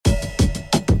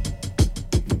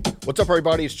What's up,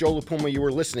 everybody? It's Joe LaPuma. You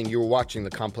were watching the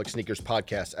Complex Sneakers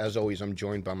Podcast. As always, I'm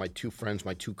joined by my two friends,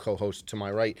 my two co-hosts. To my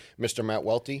right, Mr. Matt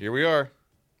Welty. Here we are.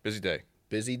 Busy day.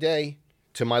 Busy day.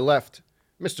 To my left,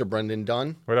 Mr. Brendan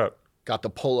Dunn. What up? Got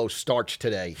the polo starch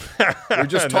today. We were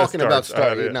just talking about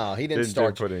starch. No, he didn't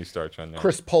starch. Didn't put any starch on there.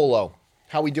 Chris Polo.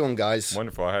 How we doing, guys?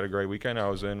 Wonderful. I had a great weekend. I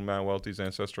was in Matt Welty's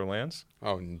ancestral lands.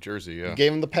 Oh, in Jersey, yeah. You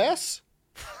gave him the pass?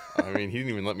 I mean, he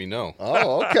didn't even let me know.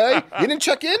 Oh, okay. You didn't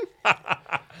check in?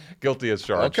 Guilty as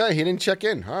charged. Okay, he didn't check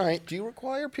in. All right. Do you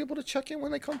require people to check in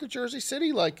when they come to Jersey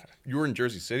City? Like, You were in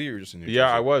Jersey City or just in New Jersey?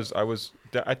 Yeah, I was.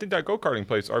 I think that go-karting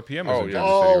place, RPM, is Oh, in yeah. Jersey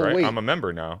Oh, City, right? wait. I'm a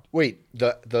member now. wait,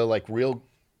 the like real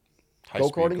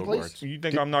High-speed go-karting place? go-karts. You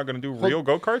think I'm not going to do real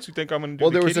go-karts? You think I'm going to do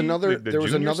Well, the there was kiddie, another. the There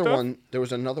was junior another stuff? one. There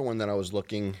was another one that I was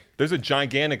looking. There's a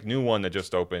gigantic new one that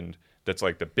just opened that's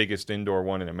like the biggest indoor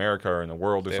one in America or in the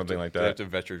world or They have something to- like They have that. to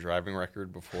vet your driving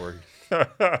record before they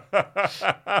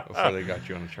got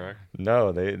you on the track.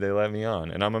 No, they let me on,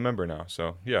 and I'm a member now.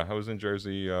 So, yeah, I was in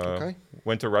Jersey. Okay.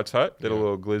 Went to Rutt's Hut, did a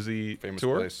little glizzy Famous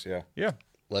tour. place, yeah. Yeah.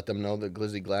 Let them know the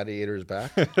Glizzy Gladiator is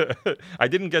back. I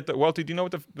didn't get the Welty. Do you know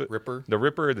what the Ripper? the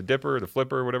Ripper, the Dipper, the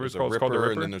Flipper, whatever There's it's called? a It's called the ripper,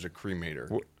 Ripper. and then there's a cremator.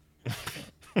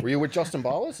 Were you with Justin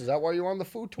Ballas? Is that why you were on the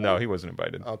food tour? No, he wasn't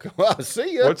invited. Okay. Well,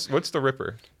 see ya. What's the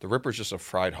Ripper? The Ripper's just a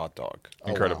fried hot dog.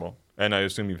 Incredible. And I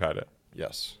assume you've had it.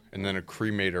 Yes. And then a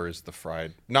cremator is the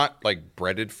fried, not like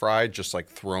breaded fried, just like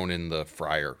thrown in the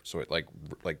fryer. So it like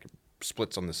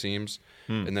splits on the seams.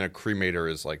 And then a cremator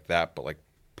is like that, but like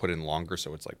put in longer.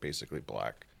 So it's like basically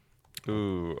black.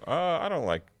 Ooh, I don't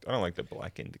like the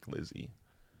blackened glizzy.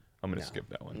 I'm gonna skip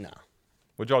that one. No.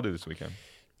 What'd y'all do this weekend?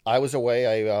 I was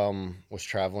away. I was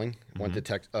traveling. Went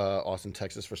to Austin,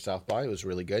 Texas for South by. It was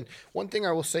really good. One thing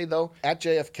I will say, though, at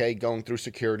JFK, going through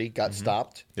security, got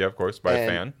stopped. Yeah, of course, by a And-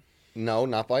 fan. No,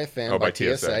 not by a fan, Oh, by by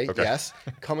TSA. TSA. Okay. Yes.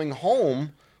 Coming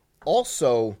home,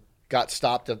 also got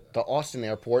stopped at the Austin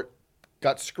airport.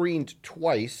 Got screened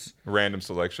twice. Random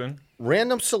selection.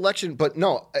 Random selection, but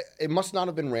no, it must not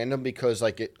have been random because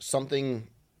like something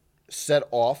set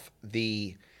off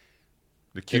the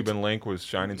The Cuban link was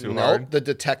shining too hard. the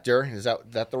detector. Is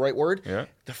that the right word? Yeah.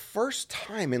 The first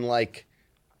time in like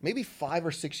maybe 5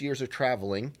 or 6 years of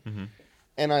traveling,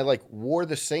 and I like wore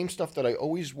the same stuff that I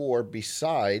always wore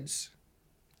besides.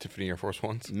 Tiffany Air Force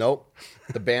Ones. Nope,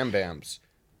 the Bam Bams.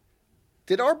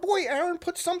 Did our boy Aaron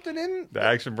put something in? The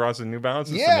Action Bronson New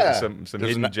Balances. Yeah. Some There's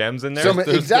hidden an- gems in there. Some-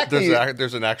 Exactly.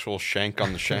 There's an actual shank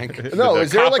on the shank. No, The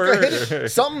is there like a copper? hidden,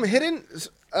 something hidden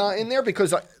in there?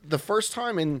 Because the first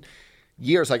time in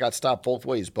years I got stopped both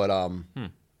ways, but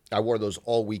I wore those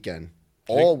all weekend.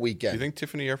 All Do weekend. you think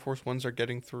Tiffany Air Force Ones are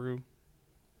getting through?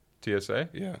 TSA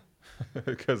Yeah.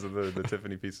 because of the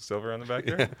Tiffany piece of silver on the back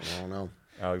there. I don't know.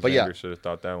 Alexander should have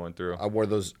thought that one through. I wore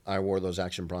those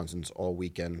Action Bronsons all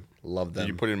weekend. Loved them. Did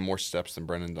you put in more steps than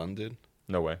Brendan Dunn did?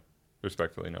 No way.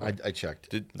 Respectfully, no. way. I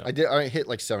checked. No. I hit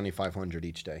like 7,500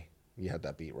 each day. You had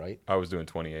that beat, right? I was doing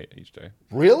 28 each day.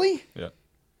 Really? Yeah.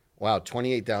 Wow,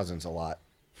 28,000 is a lot.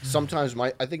 Sometimes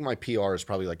I think my PR is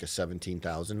probably like a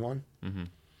 17,000 one.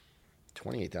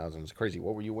 28,000 is crazy.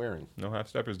 What were you wearing? No half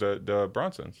steppers. The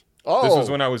Bronsons. Oh. This was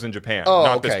when I was in Japan. Oh,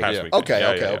 not okay, this past yeah. weekend. Okay, Yeah,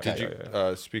 okay, yeah, yeah, okay. yeah, Did you, yeah,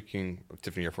 yeah. speaking of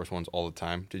Tiffany Air Force Ones all the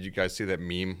time, did you guys see that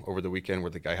meme over the weekend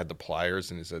where the guy had the pliers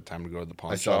and he said time to go to the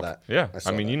pawn I shop? saw that. Yeah. I saw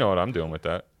I mean, that. you know what I'm doing with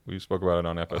that. We spoke about it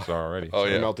on FSR already. Oh,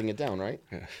 You're yeah. melting it down, right?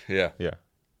 Yeah. Yeah.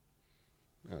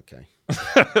 Okay.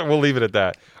 We'll leave it at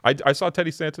that. I saw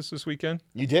Teddy Santis this weekend.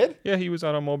 You did? Yeah, he was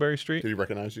out on Mulberry Street. Did he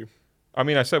recognize you? I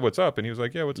mean, I said what's up, and he was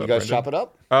like, "Yeah, what's You up?" guys Brendan?" chop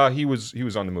it up? He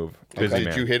was on the move. Busy Did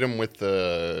man. you hit him with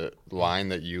the line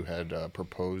that you had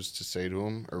proposed to say to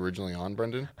him originally on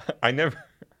Brendan? I never.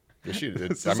 Yes, you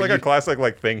did. It's just like a classic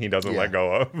thing he doesn't Yeah. let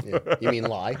go of. Yeah. You mean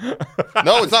lie?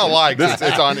 No, it's not a lie. 'Cause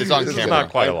it's on. It's on This camera. is not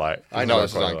quite a lie. I It's know not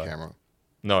this is quite a on lie. camera.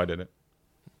 No, I didn't.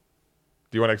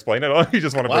 Do you want to explain it? Or you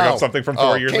just want to bring Wow. up something from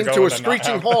 4 years Came ago? to a and then not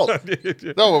screeching have-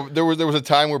 halt. No, there was a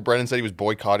time where Brendan said he was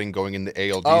boycotting going in the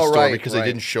ALD Oh, store right, because right. they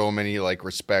didn't show him any like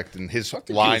respect, and his think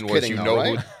he line was was, kidding, "You though, know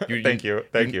right? who."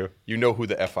 Thank you. You know who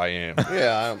the F I am.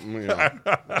 Yeah,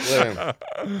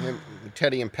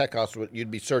 Teddy and Pecos,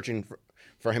 you'd be searching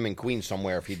for him in Queens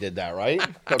somewhere if he did that, right?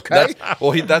 Okay.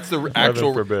 That's the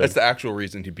actual. forbid. That's the actual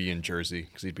reason he'd be in Jersey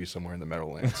because he'd be somewhere in the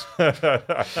Meadowlands.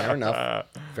 Fair enough.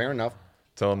 Fair enough.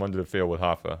 Tell him under the field with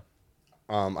Hoffa.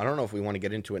 I don't know if we want to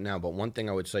get into it now, but one thing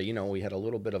I would say, we had a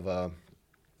little bit of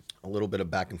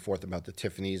back and forth about the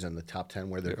Tiffany's and the top 10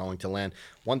 where they're going to land.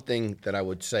 One thing that I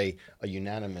would say, a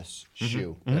unanimous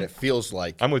shoe that it feels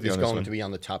like I'm with you is on this going one. to be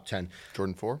on the top 10.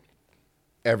 Jordan 4.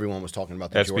 Everyone was talking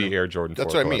about the SB Jordan. Air Jordan 4.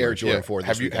 That's what I mean. Air Jordan Yeah. 4 this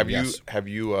Have you weekend, yes. have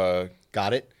you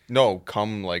Got it? no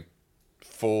come like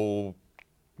full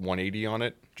 180 on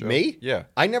it, Joe? Me? Yeah.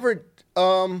 I never.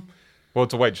 Well,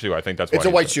 it's a white shoe. I think that's why It's a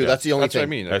white shoe. Yeah. That's the only That's what I thing.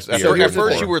 mean. That's At, the at year first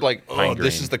before. you were like, oh, Pine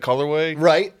this green. is the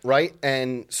colorway? Right.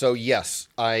 And so, yes,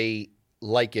 I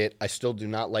like it. I still do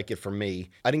not like it for me.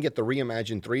 I didn't get the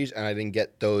reimagined 3s, and I didn't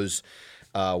get those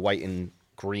white and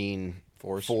green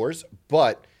 4s,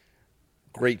 but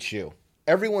great shoe.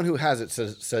 Everyone who has it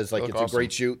says like look it's a awesome.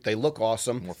 great shoe. They look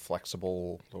awesome. More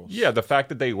flexible. Yeah, the fact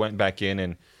that they went back in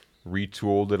and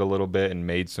retooled it a little bit and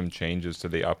made some changes to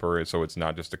the upper so it's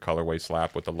not just a colorway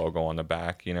slap with the logo on the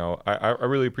back, you know, I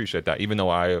really appreciate that. Even though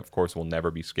I, of course, will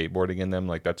never be skateboarding in them,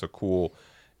 like that's a cool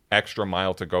extra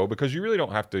mile to go because you really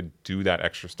don't have to do that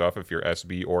extra stuff if you're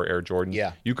SB or Air Jordan.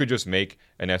 Yeah. You could just make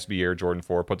an SB Air Jordan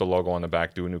 4, put the logo on the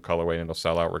back, do a new colorway, and it'll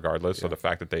sell out regardless. So the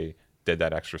fact that they did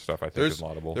that extra stuff, I think, is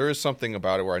laudable. There is something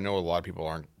about it where I know a lot of people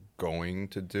aren't going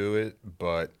to do it,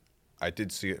 but I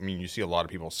did see. I mean, you see a lot of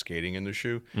people skating in the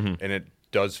shoe, and it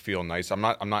does feel nice. I'm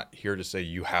not here to say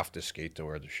you have to skate to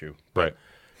wear the shoe. Right.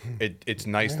 It's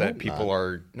nice that people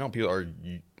are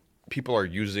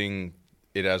using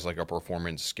it as like a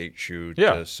performance skate shoe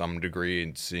to some degree,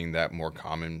 and seeing that more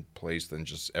commonplace than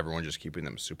just everyone just keeping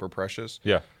them super precious.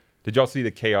 Yeah. Did y'all see the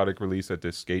chaotic release at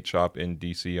this skate shop in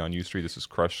DC on U Street? This is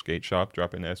Crush Skate Shop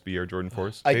dropping SB Air Jordan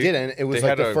 4s. I did, and it was they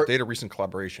like had they had a recent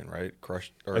collaboration, right?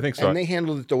 Crush. I think so. and they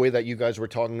handled it the way that you guys were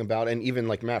talking about, and even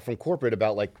like Matt from corporate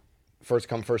about like first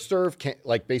come first serve,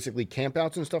 like basically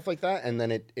campouts and stuff like that, and then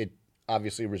it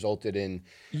obviously resulted in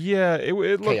it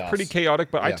looked chaos. pretty chaotic.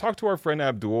 But I Yeah. talked to our friend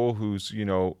Abdul, who's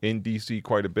in DC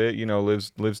quite a bit,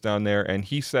 lives down there, and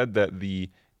he said that the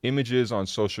images on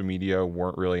social media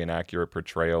weren't really an accurate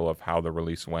portrayal of how the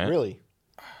release went. really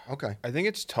okay. I think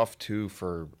it's tough too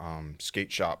for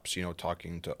skate shops,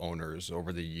 talking to owners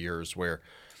over the years where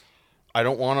I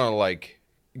don't want to like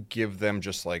give them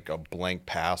just like a blank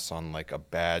pass on like a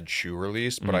bad shoe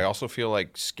release, but I also feel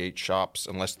like skate shops,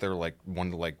 unless they're like one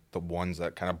of like the ones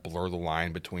that kind of blur the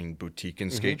line between boutique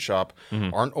and skate shop,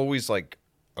 aren't always like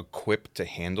equipped to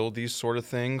handle these sort of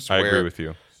things. I agree with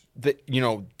you.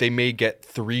 They may get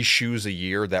 3 shoes a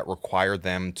year that require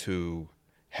them to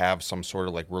have some sort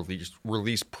of like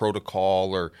release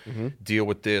protocol or deal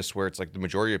with this, where it's like the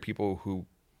majority of people who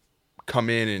come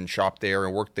in and shop there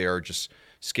and work there are just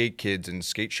skate kids, and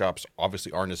skate shops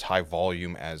obviously aren't as high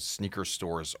volume as sneaker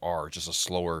stores are, just a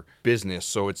slower business.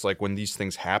 So it's like when these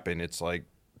things happen, it's like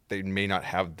they may not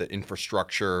have the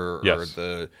infrastructure or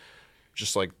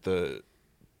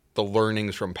the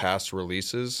learnings from past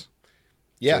releases.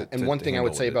 Yeah, and one to thing I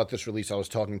would handle say it. about this release, I was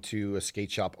talking to a skate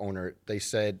shop owner. They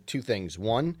said 2 things.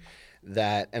 One,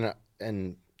 that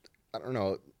and I don't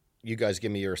know, you guys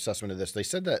give me your assessment of this. They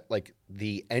said that like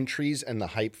the entries and the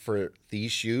hype for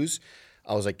these shoes,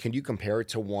 I was like, can you compare it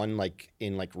to one like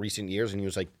in like recent years? And he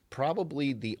was like,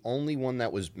 probably the only one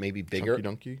that was maybe bigger. Chunky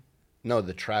Donkey? No,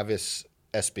 the Travis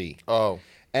SB. Oh.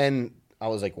 And I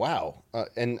was like, wow.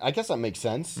 And I guess that makes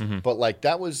sense. But like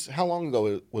that was, how long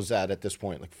ago was that at this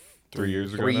point? Like 3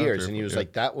 years ago. 3 now, years. 3 or And he 4, was yeah.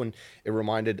 like, that one, it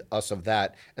reminded us of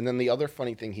that. And then the other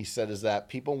funny thing he said is that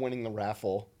people winning the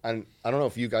raffle, and I don't know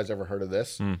if you guys ever heard of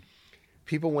this,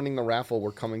 people winning the raffle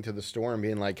were coming to the store and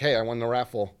being like, hey, I won the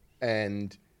raffle.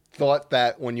 And thought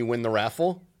that when you win the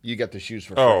raffle, you get the shoes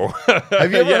for free. Oh.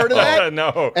 Have you ever heard of that?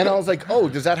 No. And I was like, oh,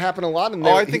 does that happen a lot? And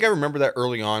I think I remember that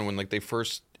early on when like they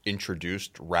first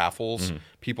introduced raffles.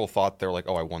 People thought they're like,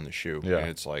 oh, I won the shoe. Yeah. And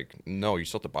it's like, no, you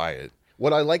still have to buy it.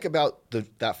 What I like about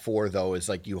that 4 though is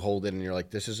like you hold it and you're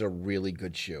like, this is a really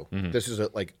good shoe. This is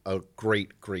a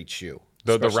great shoe.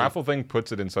 The Especially- raffle thing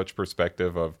puts it in such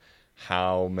perspective of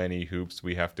how many hoops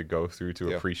we have to go through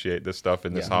to appreciate this stuff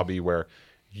in this hobby, where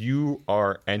you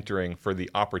are entering for the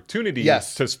opportunity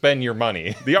to spend your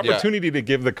money, the opportunity to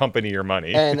give the company your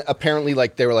money. And apparently,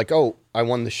 like they were like, "Oh, I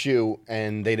won the shoe,"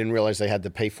 and they didn't realize they had to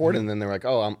pay for it. And then they're like,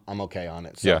 "Oh, I'm okay on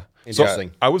it." So, interesting.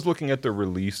 So I was looking at the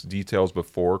release details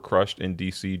before Crushed in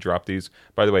DC dropped these.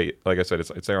 By the way, like I said,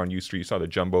 it's there on U Street. You saw the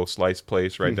jumbo slice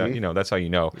place right down. That's how you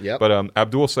know. Yep. But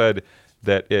Abdul said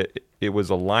that it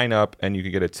was a lineup and you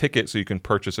could get a ticket so you can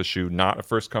purchase a shoe, not a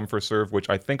first come first serve, which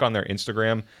I think on their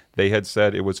Instagram they had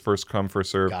said it was first come first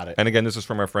serve. Got it. And again, this is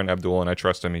from our friend Abdul, and I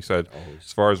trust him. He said,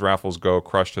 as far as raffles go,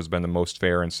 Crushed has been the most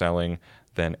fair in selling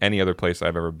than any other place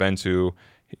I've ever been to.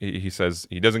 He says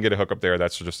he doesn't get a hookup there.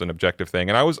 That's just an objective thing.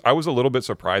 And I was a little bit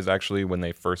surprised actually when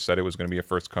they first said it was going to be a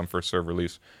first come first serve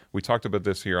release. We talked about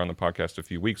this here on the podcast a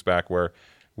few weeks back, where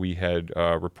we had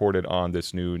reported on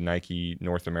this new Nike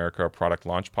North America product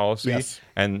launch policy. Yes.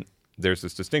 And there's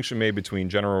this distinction made between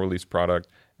general release product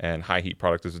and high heat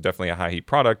product. This is definitely a high heat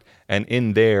product. And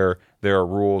in there are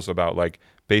rules about like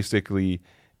basically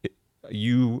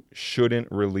you shouldn't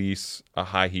release a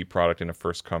high heat product in a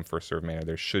first come first serve manner.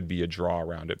 There should be a draw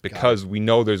around it because we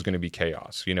know there's going to be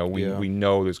chaos. We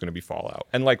know there's going to be fallout.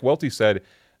 And like Welty said,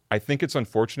 I think it's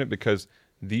unfortunate because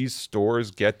these stores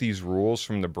get these rules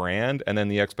from the brand, and then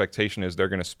the expectation is they're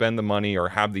going to spend the money or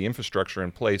have the infrastructure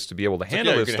in place to be able to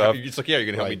handle this stuff. It's like, you're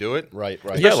going to help me do it? Right.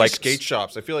 Yeah, like skate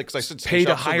shops. I feel like, because I said pay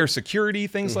to hire security,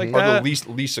 things like or that.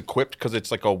 the least equipped, because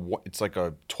it's like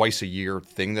a twice a year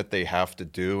thing that they have to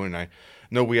do. And I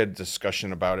know we had a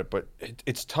discussion about it, but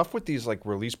it's tough with these like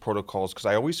release protocols, because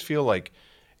I always feel like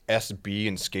SB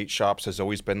and skate shops has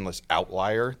always been this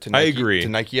outlier to Nike, I agree. to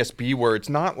Nike SB, where it's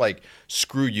not like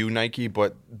screw you Nike,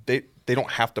 but they don't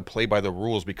have to play by the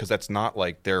rules because that's not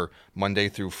like their Monday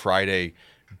through Friday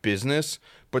business.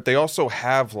 But they also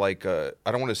have like I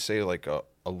don't want to say like a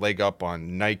leg up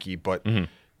on Nike, but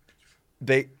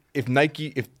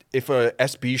if a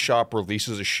SB shop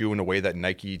releases a shoe in a way that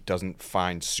Nike doesn't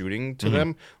find suiting to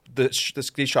them, the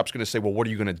skate shop's going to say, well, what are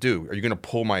you going to do? Are you going to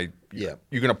pull my You're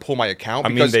going to pull my account? I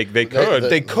mean, they could.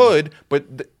 They could, but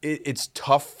it's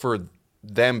tough for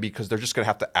them because they're just going to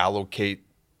have to allocate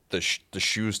the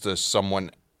shoes to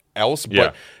someone else. But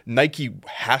Yeah. Nike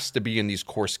has to be in these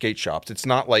core skate shops. It's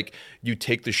not like you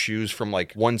take the shoes from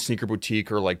like one sneaker boutique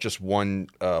or like just one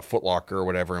Foot Locker or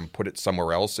whatever and put it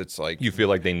somewhere else. It's like You feel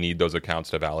like they need those accounts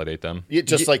to validate them.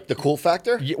 Just like the cool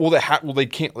factor. yeah, they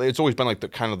can't. It's always been like the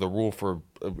kind of the rule for.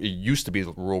 It used to be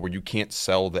the rule where you can't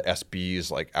sell the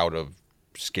SBs like out of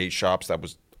skate shops. That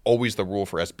was always the rule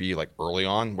for SB like early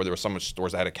on, where there were some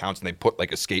stores that had accounts and they put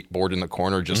like a skateboard in the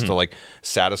corner just to like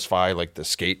satisfy like the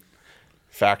skate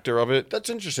factor of it. That's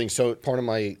interesting. So part of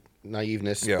my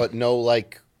naiveness, Yeah. but no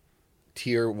like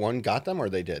tier 1 got them, or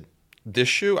they did. This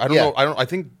shoe, I don't Yeah. know. I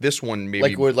think this one maybe.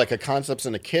 Like with like a Concepts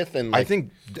and a Kith, and like,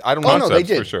 I don't Oh know. no, they Concepts,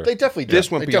 did. for sure. They definitely did.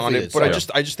 This went They beyond definitely it, but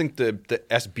did. I just think the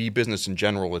SB business in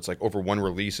general, it's like over one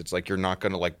release, it's like you're not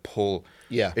going to like pull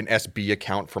an SB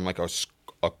account from like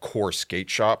a core skate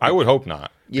shop. I would hope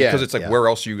not. Because it's like, where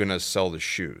else are you going to sell the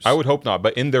shoes? I would hope not,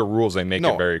 but in their rules they make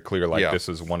No. it very clear like Yeah. this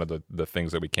is one of the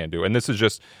things that we can't do. And this is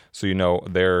just so you know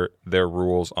their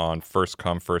rules on first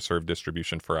come first serve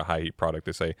distribution for a high heat product.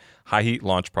 They say high heat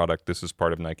launch product, this is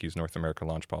part of Nike's North America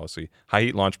launch policy. High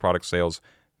heat launch product sales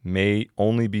may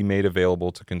only be made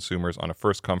available to consumers on a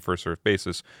first come first serve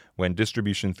basis when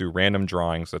distribution through random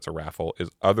drawings, that's a raffle, is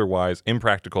otherwise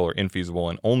impractical or infeasible,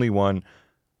 and only one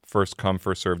first come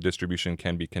first serve distribution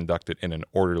can be conducted in an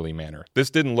orderly manner. This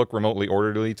didn't look remotely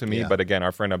orderly to me, but again,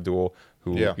 our friend Abdul,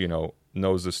 who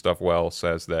knows this stuff well,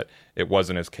 says that it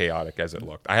wasn't as chaotic as it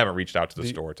looked. I haven't reached out to the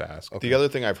store to ask. The other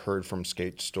thing I've heard from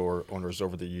skate store owners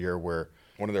over the year, where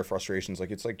one of their frustrations,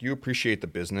 like it's like you appreciate the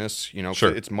business, you know,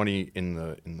 Sure. it's money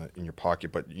in your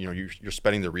pocket, but you know you're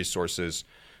spending the resources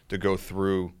to go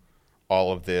through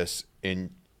all of this, and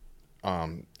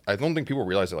I don't think people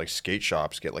realize that like skate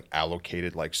shops get like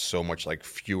allocated like so much like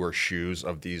fewer shoes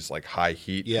of these like high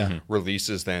heat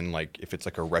releases than like if it's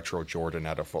like a retro Jordan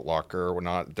at a Foot Locker or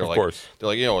whatnot. They're Of like course. they're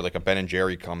like, you know, like a Ben and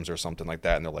Jerry comes or something like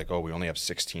that, and they're like, oh, we only have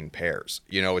 16 pairs.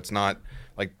 You know, it's not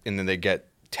like, and then they get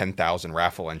 10,000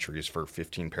 raffle entries for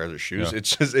 15 pairs of shoes. Yeah.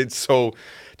 It's so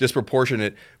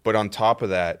disproportionate. But on top of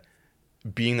that,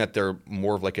 being that they're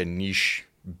more of like a niche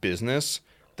business,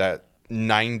 that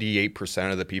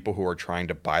 98% of the people who are trying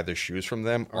to buy the shoes from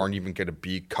them aren't even going to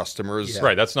be customers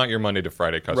Right, that's not your Monday to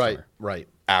Friday customer. Right.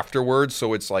 afterwards.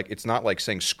 So it's like, it's not like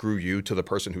saying screw you to the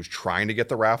person who's trying to get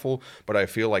the raffle, but I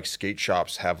feel like skate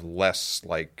shops have less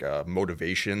like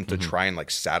motivation to try and like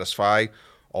satisfy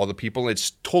all the people.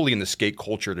 It's totally in the skate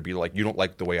culture to be like, you don't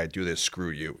like the way I do this, screw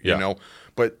you, you know?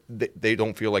 But they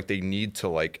don't feel like they need to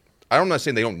like, I'm not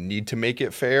saying they don't need to make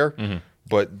it fair,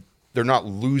 but they're not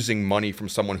losing money from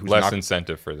someone who's less not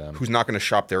incentive for them, who's not going to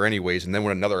shop there anyways. And then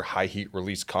when another high heat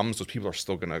release comes, those people are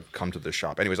still going to come to the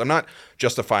shop anyways. I'm not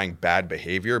justifying bad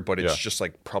behavior, but it's just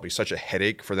like probably such a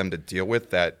headache for them to deal with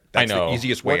that's the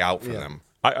easiest way out for them.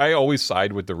 I always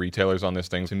side with the retailers on this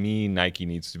thing. To me, Nike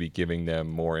needs to be giving them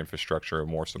more infrastructure,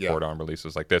 more support on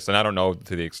releases like this. And I don't know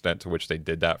to the extent to which they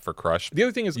did that for Crush. The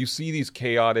other thing is you see these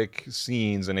chaotic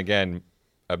scenes, and again,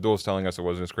 Abdul's telling us it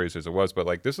wasn't as crazy as it was, but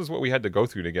like this is what we had to go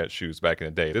through to get shoes back in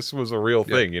the day. This was a real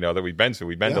thing, you know, that we've been to.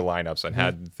 We've been to lineups and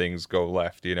had things go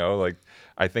left, you know. Like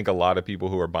I think a lot of people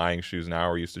who are buying shoes now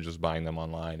are used to just buying them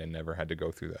online and never had to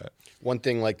go through that. One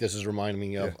thing like this is reminding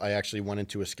me of, I actually went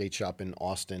into a skate shop in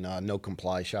Austin, No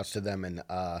Comply, shouts to them, and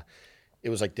it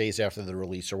was like days after the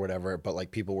release or whatever, but like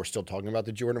people were still talking about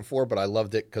the Jordan 4, but I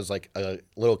loved it because like a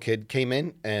little kid came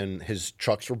in and his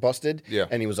trucks were busted,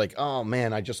 and he was like, oh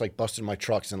man, I just like busted my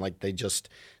trucks, and like they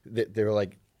were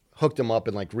like, hooked them up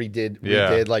and like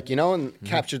redid, like, you know, and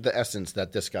captured the essence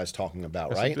that this guy's talking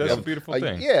about, right? That's a beautiful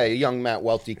thing. Yeah, a young Matt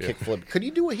Welty kickflip. Could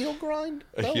you do a heel grind?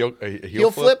 A though?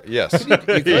 heel flip? Yes. He's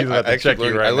about to check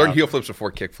you right I learned now. heel flips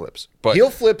before kick flips. But Heel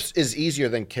flips is easier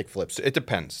than kick flips. it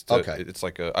depends. Okay. It's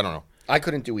like I don't know. I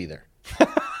couldn't do either.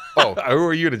 Who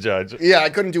are you to judge? Yeah, I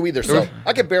couldn't do either. So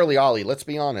I could barely ollie. Let's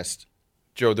be honest.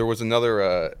 Joe, there was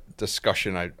another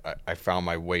discussion I found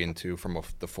my way into from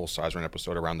the full size run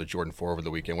episode around the Jordan 4 over the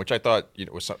weekend, which I thought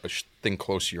was a thing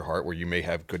close to your heart where you may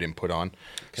have good input on.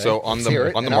 Okay. So on Let's the hear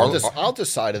it, on the and Marlon I'll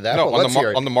decide of that. no but on let's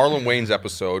hear it. on the Marlon Wayans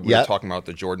episode we were talking about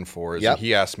the Jordan 4s and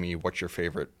he asked me what's your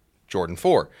favorite Jordan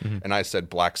 4 and I said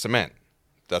black cement.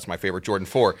 That's my favorite Jordan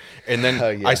 4. And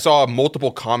then I saw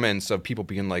multiple comments of people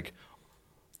being like,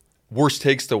 worst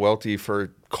takes to Welty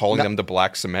for calling them the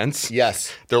black cements.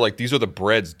 Yes. They're like, these are the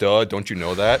breads, duh. Don't you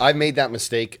know that? I've made that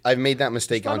mistake. I've made that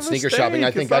mistake on sneaker mistake. shopping. I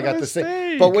It's think not I a got the same.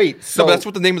 mistake. But wait, so No, but that's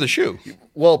what the name of the shoe.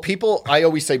 well, people, I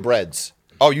always say breads,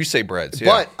 Oh, you say breads. Yeah.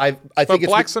 but I But think it's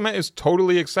black cement is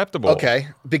totally acceptable. okay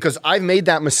because I've made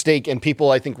that mistake and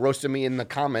people I think roasted me in the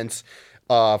comments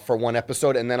for one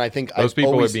episode, and then I think Those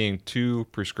people always, are being too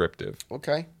prescriptive.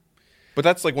 okay. But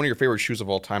that's like one of your favorite shoes of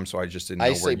all time, so I just didn't know I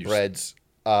where say you breads.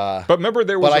 But remember,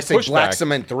 there was But a I say pushback. Black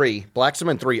Cement 3. Black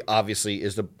Cement 3 obviously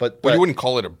is the but you wouldn't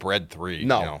call it a bread 3.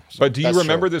 No. You know? So But do you That's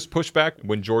remember true. this pushback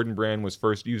when Jordan Brand was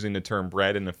first using the term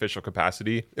bread in official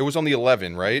capacity? it was on the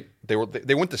 11, right? They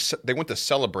went to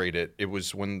celebrate it. It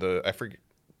was when the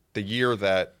year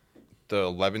that the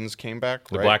 11s came back,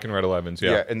 The right? black and red 11s,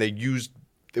 yeah. and they used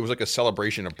it was like a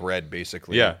celebration of bread,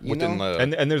 basically. Yeah. within the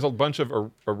And there's a bunch of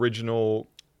original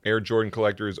Air Jordan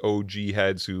collectors, OG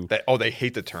heads who they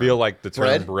hate the term. feel like the term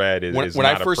Bread? bread is When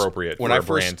not I first- appropriate when for I a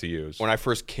brand first- to use. When I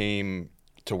first came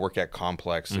to work at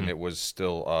Complex, and it was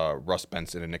still Russ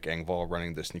Benson and Nick Engvall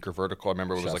running the sneaker vertical. I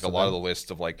remember it was like a lot of the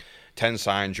lists of like 10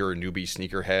 signs you're a newbie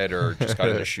sneakerhead or just got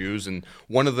into shoes. And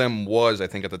one of them was, I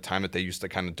think at the time that they used to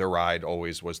kind of deride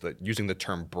always was using the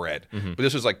term bread. But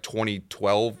this was like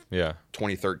 2012, yeah.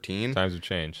 2013. Times have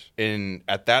changed. And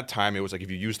at that time, it was like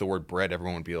if you use the word bread,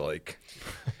 everyone would be like,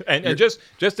 And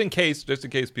just in case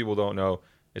people don't know,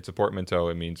 it's a portmanteau.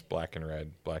 It means black and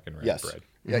red yes. bread.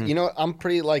 Yeah, you know, I'm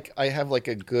pretty like I have like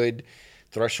a good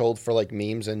threshold for like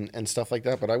memes and stuff like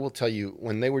that. But I will tell you,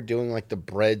 when they were doing like the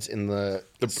breads in the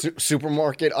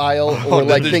supermarket aisle or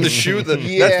like the things, shoe.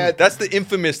 yeah, That's the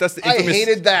infamous. I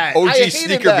hated that. OG I hated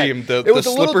sneaker that. beam. It was the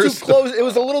a little slippers. too close. It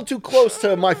was a little too close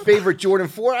to my favorite Jordan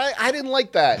 4. I didn't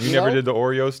like that. You never know? did the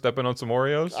Oreos, stepping on some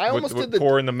Oreos? I almost with did the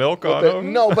pouring the milk on But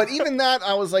them? no, but even that,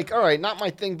 I was like, all right, not my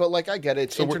thing, but like I get it.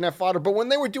 It's internet fodder. But when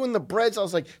they were doing the breads, I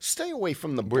was like, stay away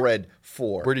from the bread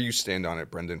 4. Where do you stand on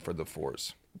it, Brendan, for the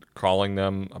 4s? Calling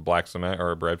them a black cement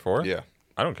or a bread for? Yeah.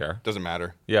 I don't care. Doesn't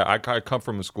matter. Yeah, I come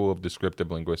from a school of descriptive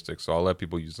linguistics, so I'll let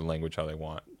people use the language how they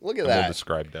want. Look at And that. We'll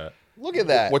describe that. Look at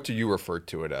that. What do you refer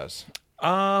to it as?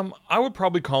 I would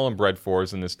probably call them bread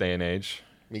 4s in this day and age.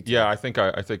 Me too. Yeah, I think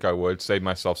I would save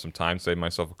myself some time, save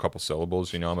myself a couple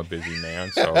syllables. You know, I'm a busy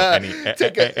man, so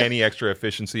any extra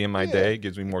efficiency in my day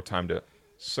gives me more time to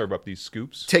serve up these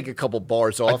scoops. Take a couple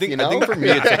bars off, I think you know? for me,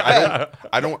 it's like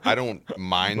I don't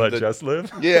mind Let the Jess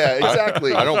live. Yeah,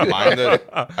 exactly. I don't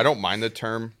mind the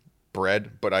term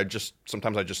bread, but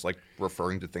sometimes I just like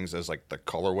referring to things as like the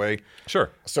colorway.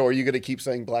 Sure. So are you going to keep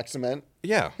saying black cement?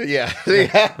 Yeah. Yeah.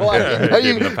 Yeah. Well,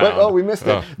 Give him the pound. oh, we missed it.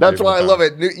 Oh, That's give him why I the love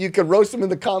it. You can roast them in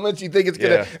the comments. You think it's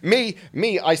going to... Yeah.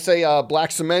 Me, I say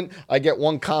black cement. I get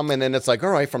one comment, and it's like, all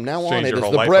right, from now on, Change it your is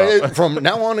whole the life bread. up. From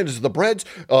now on, it is the breads.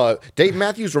 Dave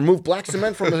Matthews removed black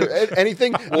cement from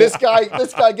anything. This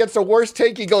guy gets a worst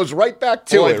take. He goes right back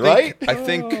to it, right?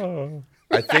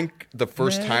 I think the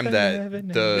first time that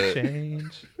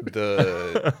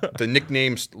the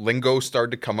nicknames lingo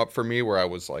started to come up for me, where I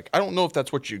was like, I don't know if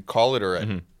that's what you'd call it,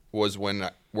 or was when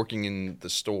working in the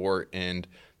store and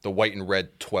the white and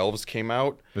red 12s came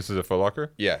out. This is a Foot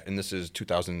Locker? Yeah, and this is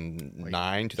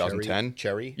 2009, 2010.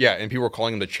 Cherry? Yeah, and people were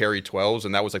calling them the Cherry 12s,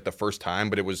 and that was like the first time,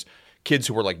 but it was kids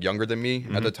who were like younger than me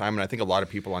at the time, and I think a lot of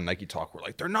people on Nike Talk were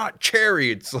like, they're not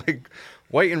cherry, it's like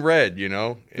white and red, you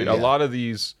know? Dude, a lot of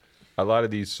these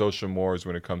social mores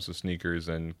when it comes to sneakers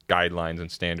and guidelines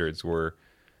and standards were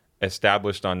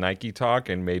established on Nike Talk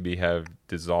and maybe have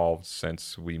dissolved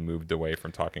since we moved away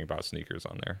from talking about sneakers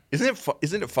on there.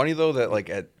 Isn't it funny though that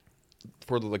like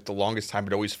for the longest time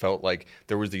it always felt like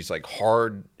there was these like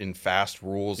hard and fast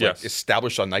rules like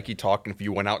established on Nike Talk, and if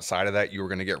you went outside of that you were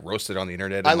going to get roasted on the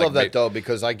internet. I love that though,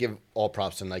 because I give all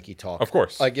props to Nike Talk. Of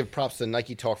course. I give props to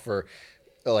Nike Talk for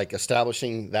like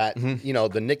establishing that, you know,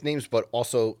 the nicknames, but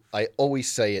also I always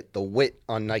say it, the wit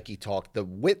on Nike Talk, the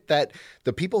wit that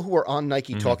the people who are on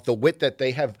Nike Talk, the wit that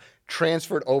they have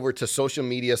transferred over to social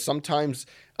media. Sometimes,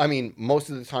 I mean, most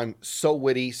of the time, so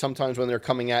witty. Sometimes when they're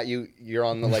coming at you, you're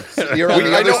on the you're on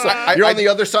the other side. You're on the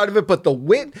other side of it. But the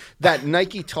wit that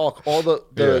Nike Talk, all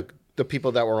the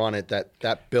people that were on it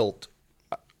that built,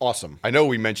 awesome. I know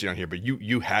we mentioned on here, but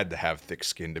you had to have thick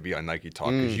skin to be on Nike Talk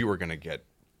because you were gonna get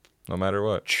no matter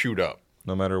what chewed up,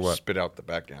 no matter what, spit out the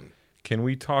back end. Can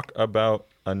we talk about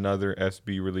another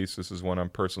SB release? This is one I'm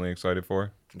personally excited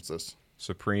for. What's this?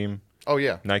 Supreme. Oh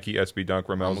yeah, Nike SB Dunk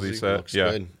Ramelzi set. Looks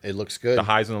good. It looks good. The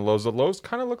highs and the lows. The lows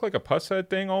kind of look like a puss head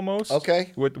thing almost.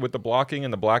 Okay. With the blocking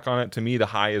and the black on it. To me, the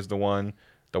high is the one.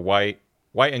 The white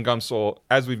and gum sole,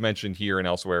 as we've mentioned here and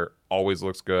elsewhere, always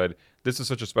looks good. This is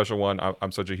such a special one.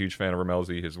 I'm such a huge fan of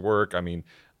Ramelzi, his work. I mean,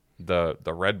 the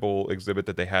Red Bull exhibit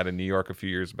that they had in New York a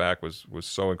few years back was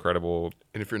so incredible.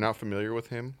 And if you're not familiar with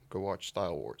him, go watch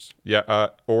Style Wars. Yeah,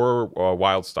 or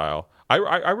Wild Style.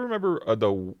 I remember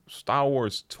the Style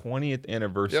Wars 20th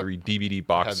anniversary DVD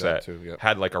box set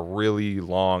had like a really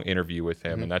long interview with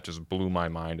him, and that just blew my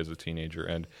mind as a teenager.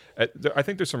 And I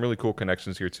think there's some really cool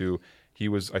connections here too. He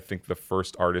was, I think, the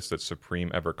first artist that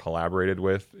Supreme ever collaborated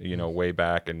with, way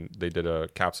back, and they did a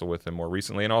capsule with him more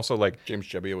recently. And also, like, James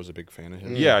Jebbia was a big fan of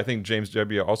him. Yeah, I think James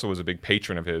Jebbia also was a big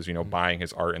patron of his, buying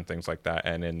his art and things like that.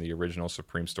 And in the original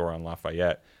Supreme store on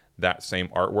Lafayette, that same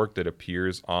artwork that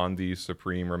appears on the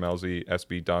Supreme Ramelzi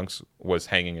SB Dunks was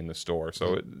hanging in the store.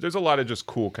 So there's a lot of just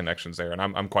cool connections there, and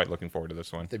I'm quite looking forward to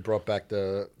this one. They brought back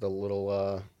the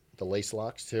little the lace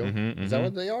locks too. Is that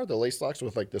what they are? The lace locks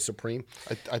with like the Supreme?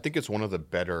 I think it's one of the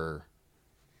better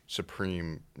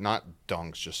Supreme, not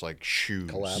dunks, just like shoes.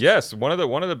 Collab. Yes, one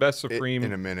of the best Supreme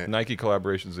in a minute. Nike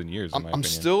collaborations in years. I'm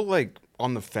still like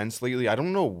on the fence lately. I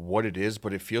don't know what it is,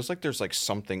 but it feels like there's like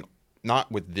something,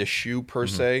 not with this shoe per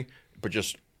se, but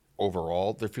just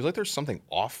overall, there feels like there's something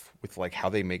off with like how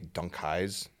they make dunk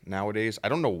highs nowadays. I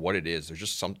don't know what it is. There's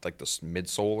just something like this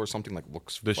midsole or something like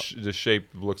looks. The shape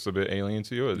looks a bit alien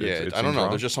to you. It I don't know. Wrong.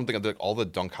 There's just something like all the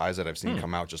dunk highs that I've seen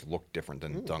come out just look different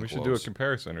than dunk. We should lows. do a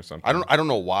comparison or something. I don't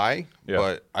know why,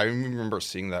 but I remember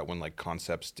seeing that when like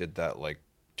Concepts did that like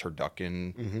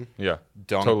turducken. Yeah,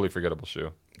 dunk. Totally forgettable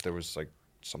shoe. There was like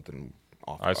something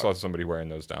off. I saw somebody wearing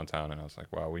those downtown, and I was like,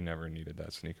 wow, we never needed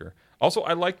that sneaker. Also,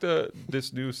 I like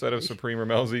this new set of Supreme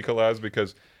Ramelzi collabs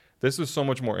because this is so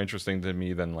much more interesting to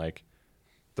me than like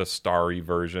the starry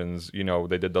versions.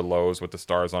 They did the lows with the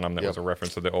stars on them. That was a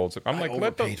reference to the old. I'm like,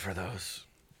 let them. Paid for those.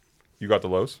 You got the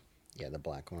lows? Yeah, the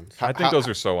black ones. I think those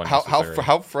are so unnecessary.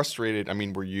 How frustrated? I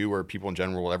mean, were you or people in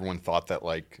general? Everyone thought that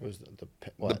like it was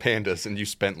the pandas, and you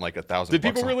spent like $1,000. Did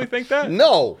people really think that?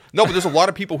 No, but there's a lot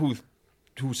of people who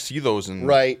see those and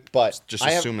but just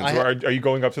assume are you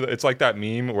going up to it's like that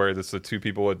meme where it's the two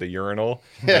people at the urinal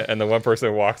and the one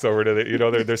person walks over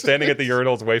to they're standing at the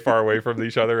urinals way far away from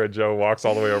each other, and Joe walks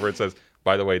all the way over and says,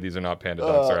 by the way, these are not Panda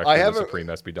Dunks. They're actually the Supreme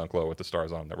SB Dunk Low with the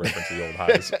stars on that reference the old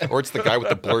highs. Or it's the guy with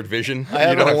the blurred vision. I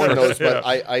haven't worn those, but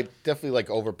I definitely like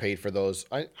overpaid for those.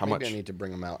 How much? I need to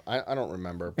bring them out. I don't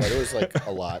remember, but it was like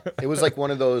a lot. It was like one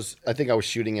of those. I think I was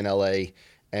shooting in LA,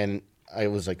 and I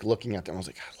was like looking at them. I was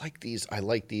like, I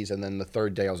like these. And then the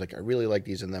third day, I was like, I really like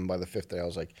these. And then by the fifth day, I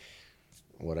was like,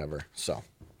 whatever. So,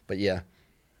 but yeah.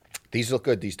 These look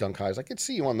good, these dunk highs. I could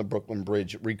see you on the Brooklyn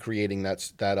Bridge recreating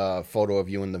that photo of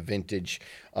you in the vintage.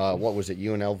 What was it?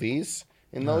 UNLVs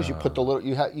in those. You put the little.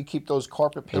 You keep those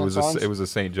carpet pants on. It was a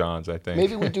St. John's, I think.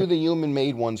 Maybe we do the human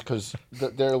made ones because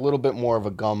they're a little bit more of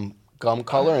a gum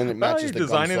color and it matches the gum.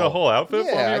 Designing a whole outfit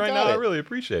for me right now. It. I really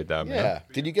appreciate that, man. Yeah.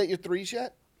 Did you get your threes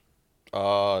yet?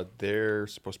 They're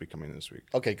supposed to be coming this week.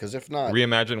 Okay, because if not,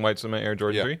 Reimagine White Cement Air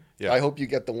Jordan 3. Yeah. I hope you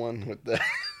get the one with the.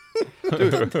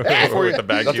 Dude, before with the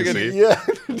bag QC. Yeah,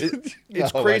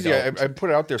 it's crazy. I put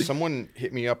it out there. Someone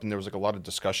hit me up, and there was like a lot of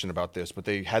discussion about this. But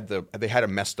they had a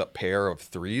messed up pair of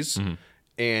threes,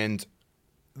 and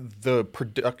the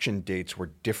production dates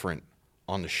were different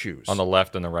on the shoes. On the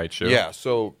left and the right shoe. Yeah.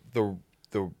 So the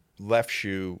left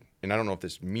shoe, and I don't know if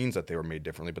this means that they were made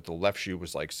differently, but the left shoe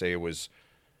was like, say it was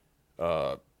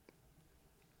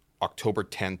October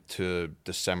 10th to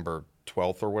December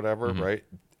 12th or whatever, right?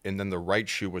 And then the right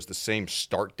shoe was the same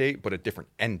start date, but a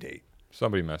different end date.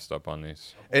 Somebody messed up on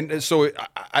these. And so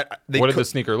what did the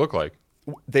sneaker look like?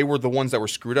 They were the ones that were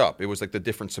screwed up. It was like the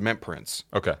different cement prints.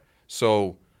 Okay.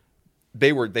 So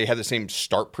they had the same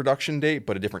start production date,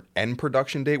 but a different end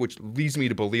production date, which leads me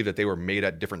to believe that they were made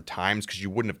at different times because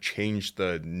you wouldn't have changed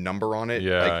the number on it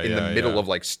in the middle of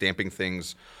like stamping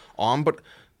things on. But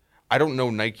I don't know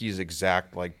Nike's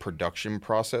exact like production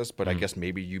process, but I guess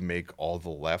maybe you make all the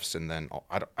lefts and then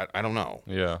I don't know.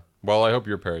 Yeah. Well, I hope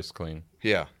your pair is clean.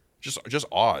 Yeah. Just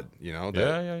odd, you know.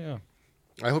 Yeah.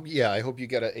 I hope you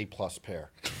get an A+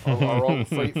 pair. Our own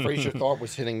Fraser Thought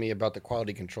was hitting me about the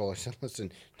quality control. I said,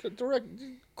 listen,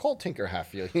 call Tinker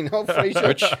Hatfield. You know,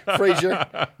 Fraser.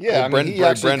 Yeah, he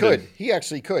actually could. He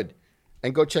actually could.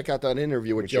 And go check out that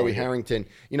interview with Joey Harrington.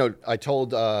 You know, I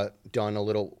told Don a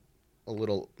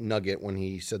little nugget when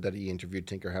he said that he interviewed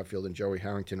Tinker Hatfield and Joey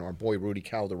Harrington. Our boy Rudy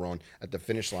Calderon at the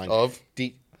finish line of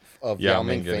Yao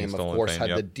Ming fame, of course,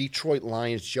 had the Detroit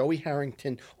Lions Joey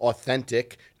Harrington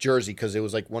authentic jersey because it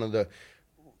was like one of the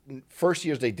first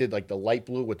years they did like the light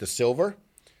blue with the silver.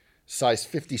 Size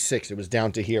 56, it was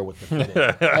down to here with the fitting.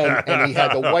 and he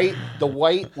had the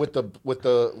white with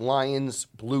the Lions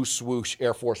blue swoosh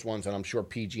Air Force Ones, and I'm sure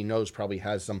PG knows probably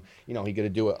has some. You know, he got to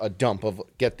do a dump of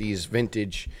get these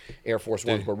vintage Air Force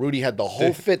Ones. But Rudy had the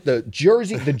whole fit, the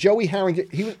jersey, the Joey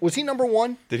Harrington. Was he number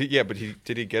one? Did he? Yeah, but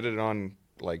did he get it on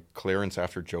like clearance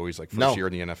after Joey's like first year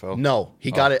in the NFL? No,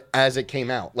 he got it as it came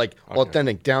out, like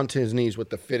authentic, down to his knees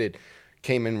with the fitted.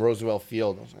 Came in Roosevelt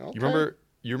Field. I was like, okay.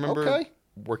 You remember? Okay.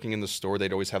 Working in the store,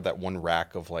 they'd always have that one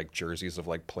rack of like jerseys of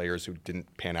like players who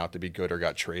didn't pan out to be good or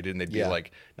got traded, and they'd be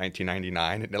like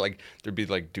 1999, and like there'd be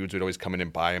like dudes would always come in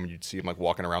and buy them, and you'd see them like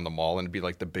walking around the mall, and it'd be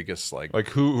like the biggest like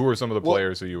who were some of the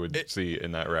players who you would see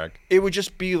in that rack? It would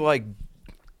just be like.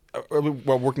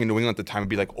 While working in New England at the time, it'd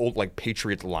be like old like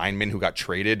Patriots linemen who got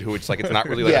traded. Who it's not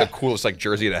really like the coolest like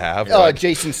jersey to have.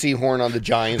 Jason Sehorn on the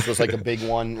Giants was like a big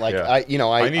one. Like I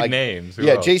need names. Who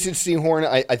else? Jason Sehorn.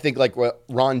 I think like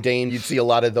Ron Dane. You'd see a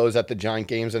lot of those at the Giant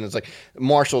games, and it's like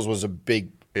Marshalls was a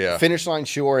big finish line,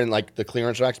 sure, and like the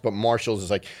clearance racks. But Marshalls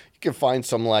is like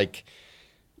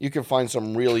you can find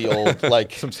some really old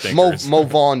like Mo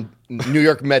Vaughn New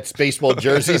York Mets baseball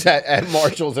jerseys at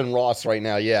Marshalls and Ross right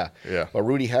now. Yeah. But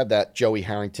Rudy had that Joey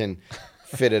Harrington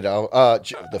fitted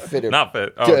the fitted not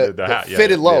fit the hat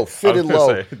fitted low fitted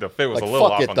low. Say, the fit was like, a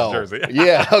little off on the jersey.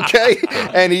 Yeah. Okay.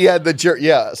 And he had the jersey.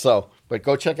 Yeah. So, but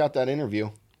go check out that interview.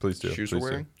 Please do. Shoes you're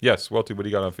wearing? Yes. Welty, what do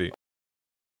you got on feet?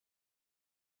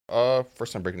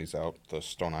 First time breaking these out. The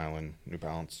Stone Island New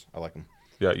Balance. I like them.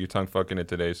 Yeah, you tongue fucking it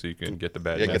today so you can get the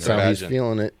badge. Yeah, that's how he's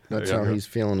feeling it. That's how he's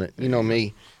feeling it. You know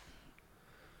me,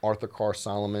 Arthur Carr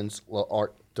Solomon's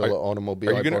Art de la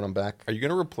Automobile. I brought them back. Are you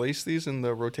going to replace these in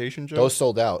the rotation, Joe? Those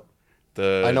sold out.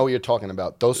 I know what you're talking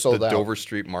about. Those sold out. The Dover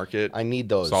Street Market. I need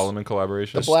those. Solomon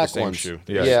collaboration. The black ones. Shoe.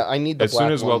 Yeah, I need the black ones. As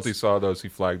soon as Welty saw those, he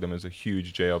flagged them as a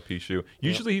huge JLP shoe.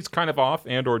 Usually he's kind of off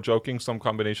and or joking, some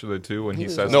combination of the two when he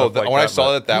says no. Stuff like when I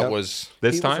saw that was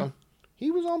this time. He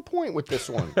was on point with this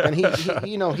one, and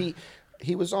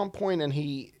he was on point, and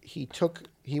he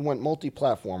went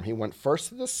multi-platform. He went first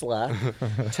to the Slack,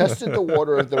 tested the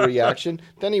water of the reaction,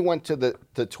 then he went to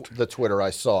the Twitter I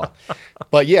saw.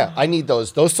 But yeah, I need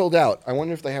those. Those sold out. I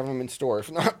wonder if they have them in store.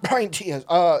 If not, Brian T has.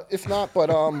 If not, but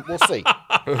we'll see.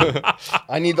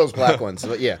 I need those black ones.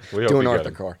 But yeah, doing Arthur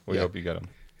Carr. We hope you get them.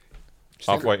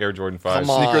 Off-White Air Jordan 5.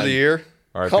 Sneaker of the year.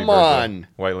 Come on.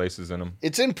 White laces in them.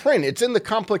 It's in print. It's in the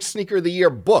Complex Sneaker of the Year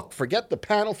book. Forget the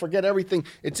panel. Forget everything.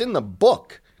 It's in the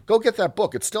book. Go get that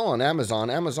book. It's still on Amazon.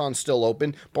 Amazon's still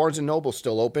open. Barnes & Noble's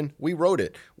still open. We wrote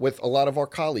it with a lot of our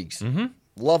colleagues. Mm-hmm.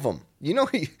 Love him. You know,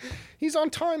 he's on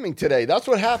timing today. That's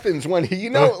what happens when he,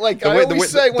 I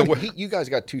always say, you guys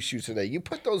got two shoes today. You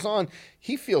put those on,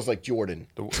 he feels like Jordan.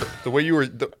 The way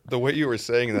you were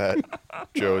saying that,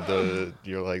 Joe,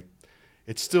 you're like,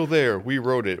 it's still there. We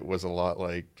wrote it was a lot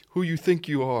like, who you think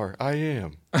you are, I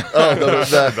am.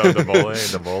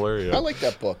 The bowler. Yeah. I like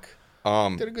that book.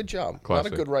 Did a good job. Classic. A lot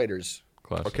of good writers.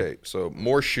 Classic. Okay, so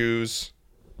more shoes.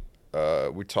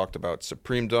 We talked about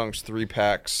Supreme Dunks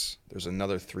 3-packs. There's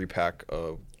another 3-pack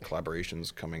of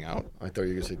collaborations coming out. I thought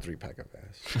you were going to say 3-pack of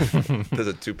ass. There's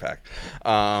a 2-pack.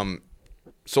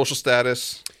 Social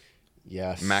Status.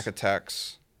 Yes. Mac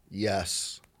Attacks.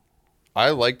 Yes. I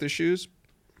like the shoes.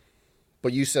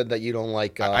 But you said that you don't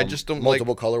like I just don't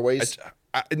multiple colorways.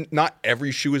 Not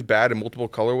every shoe is bad in multiple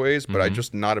colorways, but I'm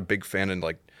just not a big fan of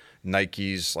like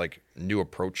Nike's like new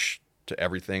approach to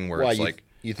everything. Where it's like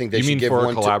you think they should give for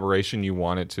one a collaboration, you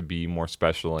want it to be more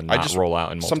special and not roll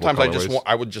out in multiple colorways? Sometimes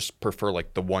I would just prefer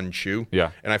like the one shoe. Yeah,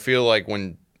 and I feel like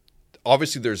when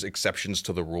obviously there's exceptions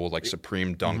to the rule, like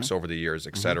Supreme Dunks over the years,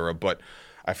 etc. But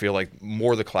I feel like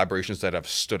more of the collaborations that have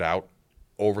stood out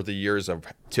over the years have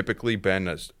typically been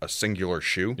a singular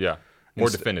shoe. Yeah. More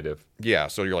definitive. Yeah.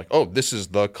 So you're like, oh, this is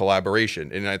the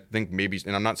collaboration. And I think maybe,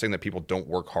 and I'm not saying that people don't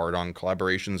work hard on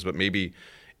collaborations, but maybe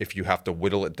if you have to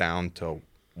whittle it down to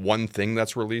one thing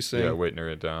that's releasing. Yeah,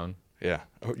 Whitner it down. Yeah.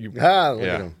 Look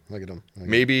at him.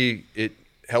 Maybe it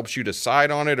helps you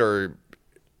decide on it, or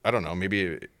I don't know,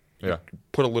 maybe Yeah.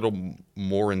 Put a little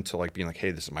more into like being like,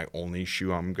 hey, this is my only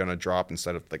shoe I'm gonna drop,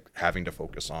 instead of like having to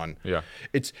focus on. Yeah.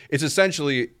 It's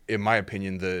essentially, in my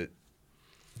opinion, the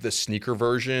sneaker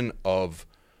version of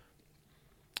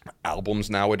albums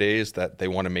nowadays, that they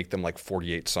want to make them like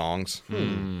 48 songs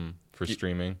For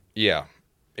streaming. Yeah,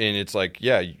 and it's like,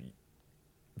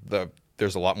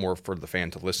 there's a lot more for the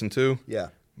fan to listen to. Yeah.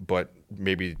 But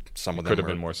maybe some of them Could have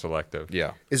been more selective.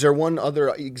 Yeah. Is there one other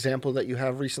example that you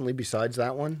have recently besides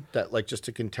that one, that like just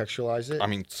to contextualize it? I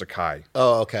mean, Sakai.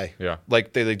 Oh, okay. Yeah.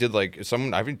 Like they did like I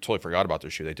even totally forgot about their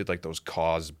shoe. They did like those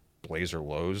Cause Blazer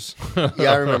lows.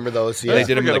 Yeah, I remember those. Yeah. They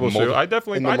did them like Forgettable shoe. I In the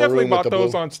definitely maroon bought with the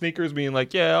those blue. on sneakers, being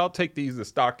like, yeah, I'll take these to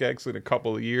StockX in a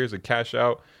couple of years and cash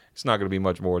out. It's not going to be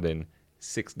much more than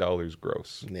 $6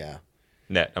 gross. Yeah.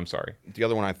 Net, I'm sorry. The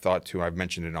other one I thought too, I've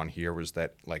mentioned it on here, was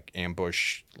that like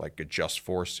Ambush, like Adjust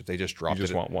Force. If they just You dropped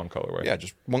just it, want one colorway. yeah,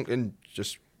 just one, and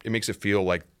just it makes it feel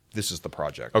like this is the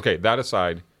project. Okay, that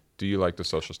aside, do you like the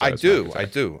social I status? do. Mac I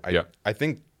attack? do. Yeah. I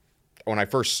think when I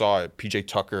first saw it, PJ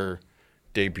Tucker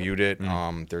debuted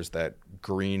it. There's that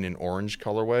green and orange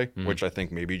colorway, which I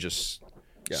think maybe just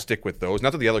stick with those.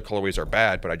 Not that the other colorways are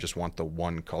bad, but I just want the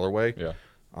one colorway. Yeah.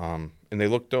 And they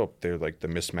look dope. They're like the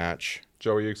mismatch.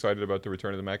 Joe, are you excited about the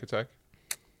return of the Mac Attack?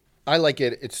 I like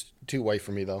it. It's too white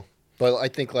for me though. But I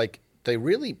think like they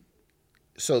really.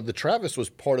 So the Travis was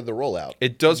part of the rollout.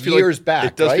 It does feel years like, back.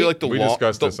 It does right? feel like We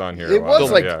discussed this on here. It a while was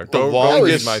ago. like yeah. the Go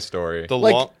longest- read my story.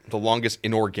 the longest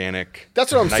inorganic.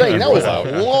 That's what I'm Nike saying. That was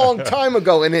rollout. a long time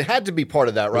ago, and it had to be part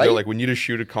of that, Where right? they're like, we need a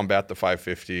shoe to combat the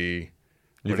 550. You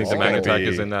but think it's the Mac gonna Attack be-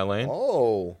 is in that lane?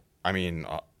 Oh, I mean,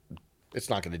 it's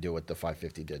not going to do what the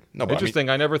 550 did. no, but Interesting.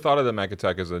 I never thought of the Mac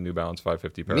Attack as a New Balance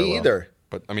 550 parallel. Me either.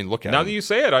 I mean, look at Now them. that you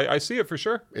say it, I see it for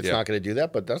sure. It's Yeah. not going to do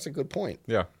that, but that's a good point.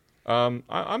 Yeah.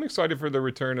 I'm excited for the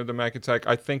return of the Mac Attack.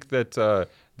 I think that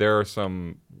there are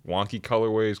some wonky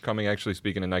colorways coming. Actually,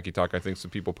 speaking of Nike Talk, I think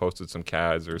some people posted some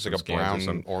CADs or some like a scans brown, or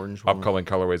some orange one. upcoming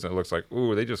colorways, and it looks like,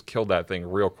 ooh, they just killed that thing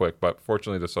real quick. But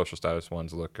fortunately, the social status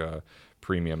ones look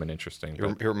premium and interesting.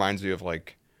 It reminds me of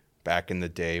like back in the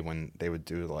day when they would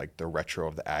do like the retro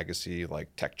of the Agassi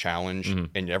like Tech Challenge,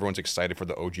 and everyone's excited for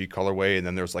the OG colorway, and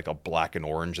then there's like a black and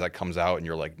orange that comes out, and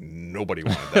you're like, nobody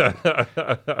wanted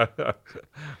that.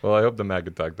 Well, I hope the Mac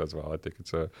Attack does well. I think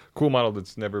it's a cool model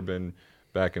that's never been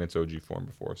back in its OG form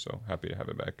before, so happy to have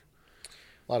it back.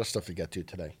 A lot of stuff to get to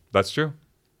today. That's true.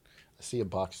 I see a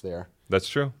box there. That's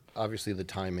true. Obviously, the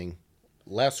timing.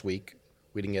 Last week,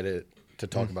 we didn't get it to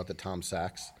talk about the Tom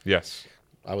Sachs. Yes.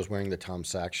 I was wearing the Tom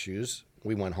Sachs shoes.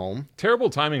 We went home. Terrible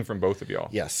timing from both of y'all.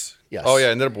 Yes. Yes. Oh, yeah, I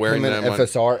ended up wearing Him and them on-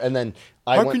 FSR, and then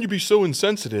I How went, can you be so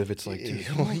insensitive? It's like,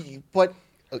 dude, But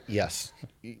yes,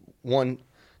 one,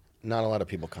 not a lot of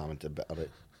people commented about it.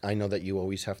 I know that you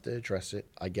always have to address it.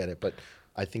 I get it, but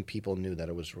I think people knew that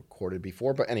it was recorded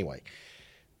before. But anyway,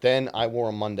 then I wore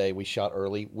them Monday. We shot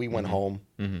early. We went home.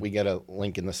 We get a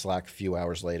link in the Slack a few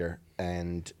hours later,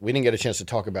 and we didn't get a chance to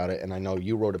talk about it. And I know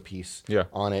you wrote a piece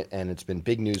on it, and it's been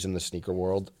big news in the sneaker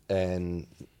world and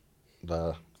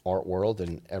the art world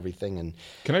and everything. And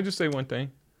Can I just say one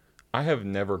thing? I have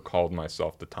never called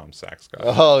myself the Tom Sachs guy.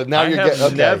 oh, now I you're have getting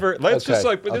okay. never. Let's just Okay.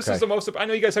 like. But this Okay. is the most. I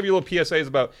know you guys have your little PSAs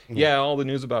about. Yeah, all the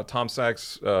news about Tom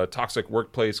Sachs' toxic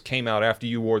workplace came out after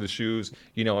you wore the shoes.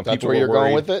 You know, and That's people where were you're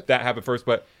going worried with it? that happened first.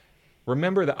 But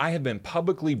remember that I have been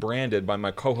publicly branded by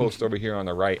my co-host over here on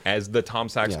the right as the Tom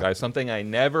Sachs guy. Something I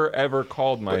never ever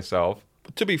called myself.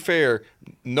 to be fair,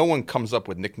 no one comes up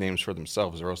with nicknames for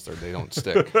themselves, or else they don't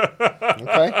stick.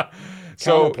 Okay.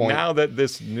 So Counterpoint. now that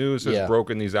this news has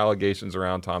broken, these allegations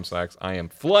around Tom Sachs, I am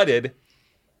flooded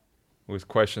with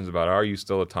questions about, are you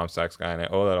still a Tom Sachs guy? And I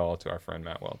owe that all to our friend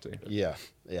Matt Welty. Yeah,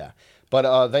 yeah.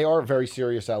 But they are very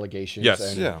serious allegations.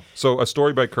 Yes. And Yeah. So a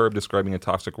story by Curb describing a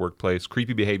toxic workplace,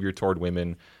 creepy behavior toward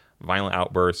women, violent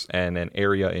outbursts, and an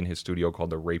area in his studio called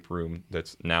the Rape Room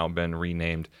that's now been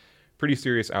renamed. Pretty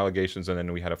serious allegations. And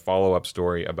then we had a follow-up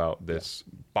story about this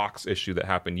box issue that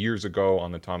happened years ago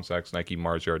on the Tom Sachs Nike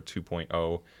Mars Yard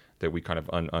 2.0 that we kind of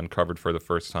uncovered for the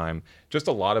first time. Just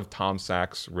a lot of Tom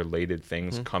Sachs related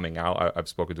things coming out. I've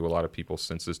spoken to a lot of people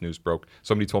since this news broke.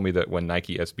 Somebody told me that when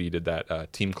Nike SB did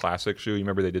that Team Classic shoe, you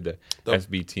remember they did the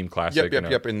SB Team Classic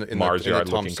yep, in the Mars Yard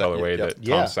Tom looking Sa- colorway yep. that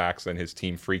Yeah. Tom Sachs and his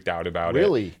team freaked out about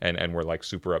Really? it and were like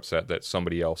super upset that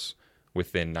somebody else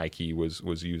within Nike was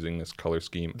using this color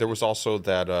scheme. There was also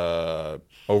that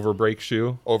Overbreak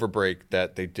shoe, overbreak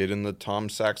that they did in the Tom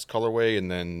Sachs colorway, and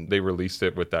then they released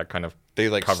it with that kind of they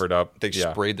like covered up. They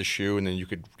Yeah. sprayed the shoe, and then you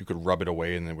could rub it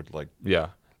away, and it would like. Yeah.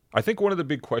 I think one of the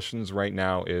big questions right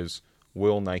now is,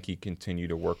 will Nike continue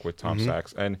to work with Tom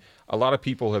Sachs? And a lot of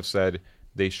people have said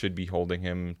they should be holding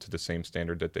him to the same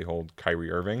standard that they hold Kyrie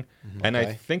Irving. And I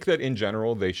Okay. think that in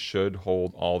general, they should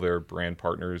hold all their brand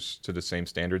partners to the same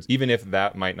standards, even if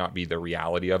that might not be the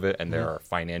reality of it and there are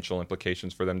financial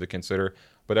implications for them to consider.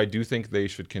 But I do think they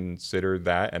should consider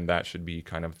that, and that should be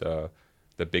kind of the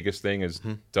biggest thing is,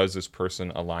 does this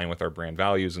person align with our brand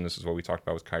values? And this is what we talked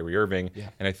about with Kyrie Irving. Yeah.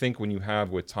 And I think when you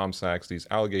have with Tom Sachs these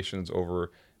allegations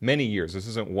over many years, this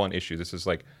isn't one issue. This is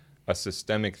like a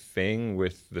systemic thing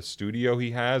with the studio he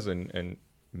has and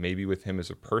maybe with him as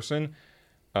a person.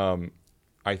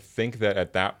 I think that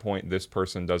at that point, this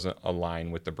person doesn't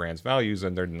align with the brand's values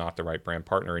and they're not the right brand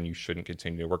partner, and you shouldn't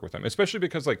continue to work with them, especially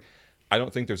because like, I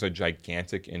don't think there's a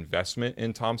gigantic investment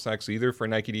in Tom Sachs either for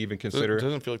Nike to even consider. It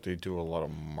doesn't feel like they do a lot of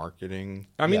marketing.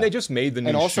 I mean, Yeah. they just made the new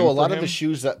And also shoe a lot for of the him.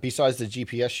 shoes that, besides the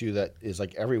GPS shoe that is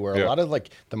like everywhere, Yeah. a lot of like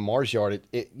the Mars Yard,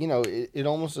 it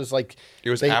almost is like It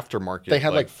was they- aftermarket. They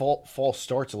had like false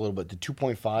starts a little bit. The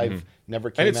 2.5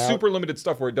 never came And it's out. super limited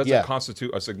stuff where it doesn't Yeah.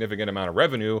 constitute a significant amount of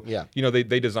revenue. Yeah.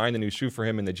 They designed the new shoe for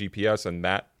him in the GPS, and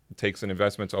that takes an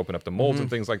investment to open up the molds and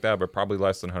things like that, but probably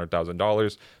less than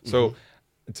 $100,000. So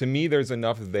to me, there's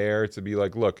enough there to be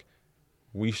like, look,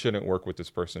 we shouldn't work with this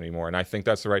person anymore. And I think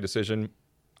that's the right decision.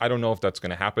 I don't know if that's going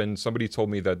to happen. Somebody told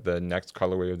me that the next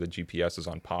colorway of the GPS is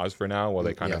on pause for now while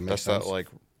they kind Yeah, of... makes That's sense.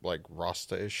 that like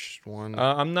Rasta-ish one.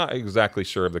 I'm not exactly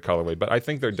sure of the colorway, but I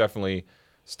think they're definitely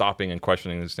stopping and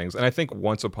questioning these things. And I think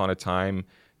once upon a time,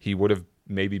 he would have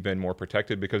maybe been more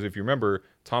protected because if you remember,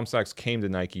 Tom Sachs came to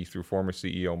Nike through former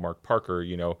CEO Mark Parker,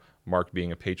 Mark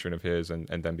being a patron of his and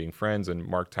them being friends, and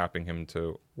Mark tapping him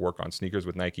to work on sneakers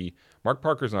with Nike. Mark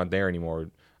Parker's not there anymore.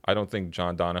 I don't think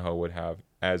John Donahoe would have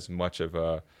as much of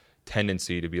a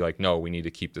tendency to be like, no, we need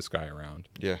to keep this guy around.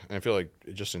 Yeah, and I feel like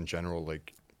just in general,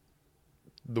 like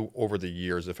over the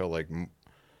years, I felt like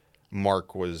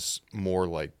Mark was more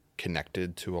like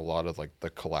connected to a lot of like the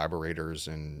collaborators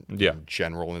and Yeah. in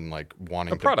general, and like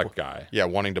wanting A product guy. Yeah,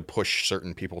 wanting to push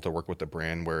certain people to work with the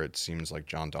brand, where it seems like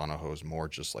John Donahoe is more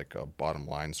just like a bottom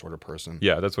line sort of person.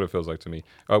 Yeah, that's what it feels like to me.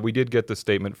 We did get the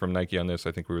statement from Nike on this.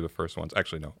 I think we were the first ones.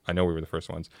 Actually, no, I know we were the first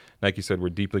ones. Nike said, we're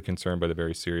deeply concerned by the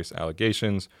very serious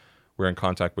allegations. We're in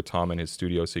contact with Tom and his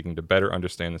studio seeking to better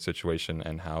understand the situation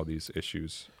and how these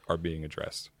issues are being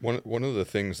addressed. One of the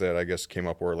things that I guess came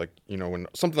up were like, when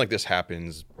something like this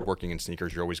happens, working in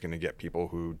sneakers, you're always going to get people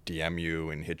who DM you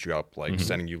and hit you up, like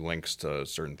sending you links to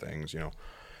certain things,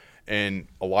 And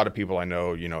a lot of people I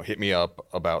know, hit me up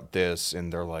about this,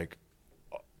 and they're like,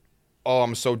 oh,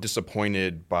 I'm so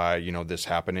disappointed by, this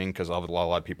happening, because a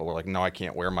lot of people are like, no, I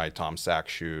can't wear my Tom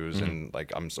Sachs shoes, and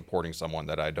like I'm supporting someone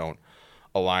that I don't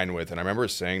align with. And I remember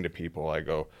saying to people, I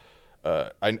go,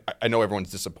 I know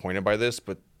everyone's disappointed by this,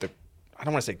 but I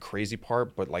don't want to say crazy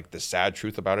part, but like the sad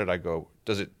truth about it, I go,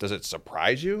 does it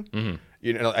surprise you?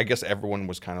 I guess everyone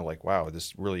was kind of like, wow,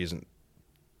 this really isn't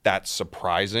that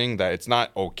surprising, that it's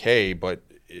not okay, but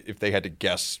if they had to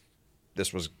guess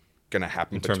this was going to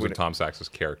happen In terms of Tom Sachs's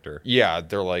character. Yeah,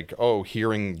 they're like, oh,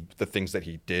 hearing the things that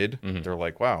he did, they're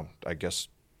like, wow, I guess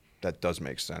that does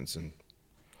make sense. And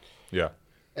Yeah.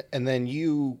 And then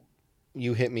you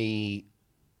hit me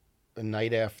the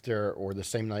night after, or the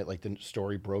same night, like the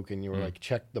story broke, and you were like,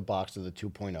 check the box of the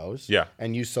 2.0s. Yeah.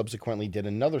 And you subsequently did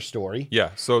another story.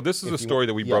 Yeah, so this is a story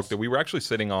that we broke yes. that we were actually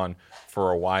sitting on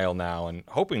for a while now and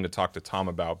hoping to talk to Tom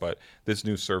about, but this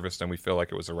news surfaced and we feel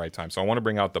like it was the right time. So I want to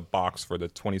bring out the box for the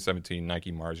 2017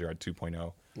 Nike Mars Yard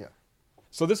 2.0. Yeah.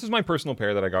 So this is my personal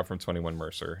pair that I got from 21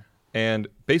 Mercer. And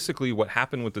basically what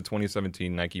happened with the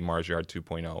 2017 Nike Mars Yard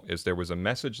 2.0 is there was a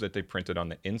message that they printed on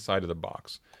the inside of the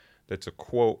box that's a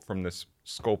quote from this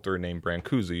sculptor named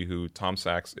Brancusi, who Tom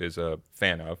Sachs is a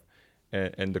fan of.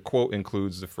 And the quote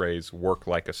includes the phrase, work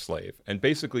like a slave. And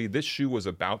basically this shoe was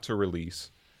about to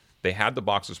release. They had the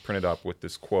boxes printed up with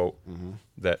this quote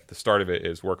that the start of it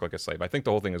is work like a slave. I think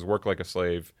the whole thing is work like a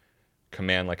slave,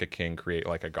 command like a king, create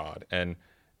like a god. And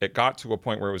it got to a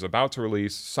point where it was about to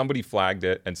release. Somebody flagged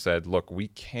it and said, look, we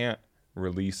can't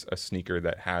release a sneaker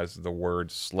that has the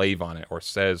word slave on it or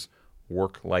says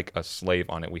work like a slave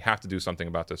on it. We have to do something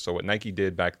about this. So what Nike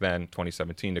did back then,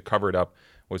 2017, to cover it up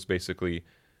was basically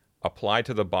apply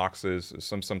to the boxes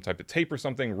some type of tape or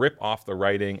something, rip off the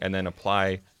writing, and then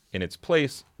apply in its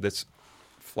place this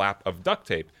flap of duct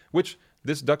tape, which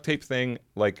this duct tape thing,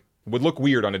 like, would look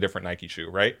weird on a different Nike shoe,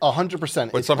 right?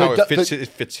 100%. but somehow it fits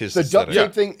his The duct aesthetic.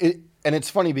 tape thing, and it's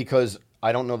funny because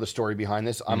I don't know the story behind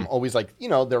this. I'm always like,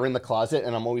 they're in the closet,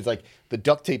 and I'm always like, the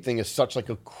duct tape thing is such like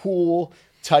a cool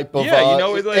type of. Yeah, you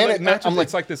know, it's and like matches, I'm like,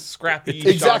 it's like this scrappy.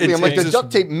 exactly. it's- I'm like, it's the this-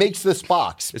 duct tape makes this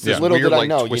box. It's this Little weird did I like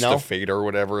know, twist you know. of fate or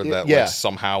whatever that Yeah. like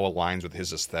somehow aligns with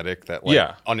his aesthetic that like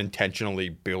Yeah. unintentionally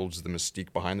builds the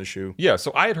mystique behind the shoe. Yeah,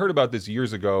 so I had heard about this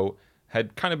years ago,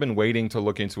 had kind of been waiting to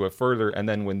look into it further, and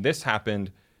then when this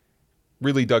happened,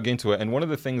 really dug into it. And one of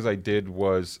the things I did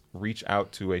was reach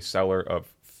out to a seller of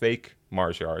fake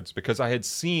Mars yards because I had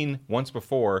seen once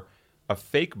before a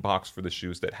fake box for the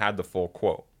shoes that had the full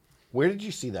quote. Where did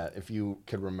you see that? If you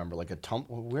could remember, like a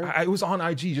where? I was on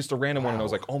IG, just a random one, and I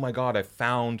was like, oh my God, I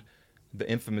found the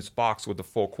infamous box with the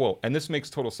full quote. And this makes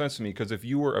total sense to me because if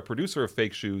you were a producer of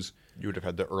fake shoes, You would have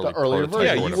had the early earlier prototype version.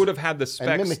 yeah, or you whatever. would have had the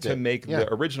specs mimicked to it. make Yeah.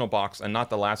 the original box and not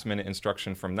the last minute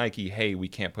instruction from Nike, hey, we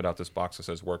can't put out this box that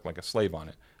says work like a slave on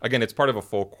it. Again, it's part of a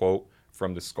full quote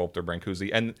from the sculptor Brancusi.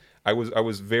 And I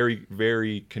was very,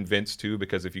 very convinced too,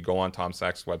 because if you go on Tom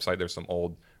Sachs' website, there's some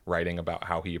old writing about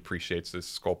how he appreciates this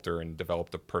sculptor and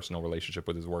developed a personal relationship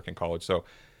with his work in college. So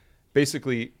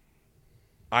basically,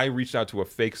 I reached out to a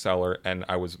fake seller and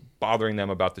I was bothering them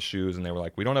about the shoes, and they were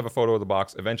like, we don't have a photo of the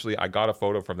box. Eventually, I got a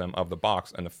photo from them of the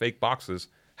box, and the fake boxes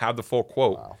had the full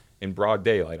quote in broad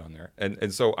daylight on there.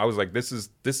 And so I was like, this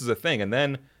is a thing. And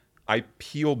then I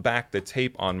peeled back the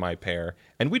tape on my pair,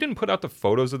 and we didn't put out the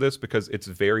photos of this because it's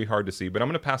very hard to see, but I'm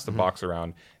going to pass the box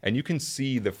around, and you can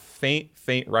see the faint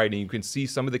writing. You can see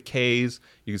some of the K's.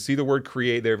 You can see the word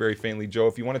create there very faintly. Joe,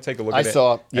 if you want to take a look at it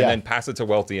saw, and then pass it to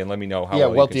Welty and let me know how Yeah,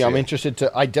 well you Welty, can see I'm it. interested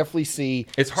to. I definitely see.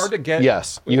 It's hard to get.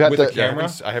 Yes, you have with to- the camera.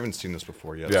 I haven't seen this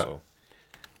before yet. Yeah. So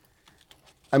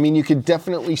I mean, you can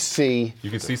definitely see You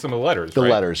can see some of the letters. the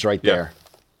right? letters right Yeah. there.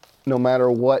 No matter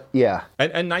what, yeah.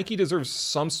 And Nike deserves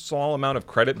some small amount of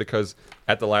credit because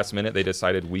at the last minute they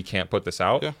decided we can't put this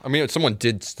out. yeah, I mean, someone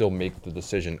did still make the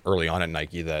decision early on at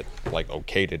Nike that like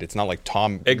okayed it. It's not like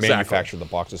Tom Exactly. manufactured the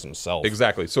boxes himself.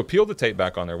 Exactly. So peel the tape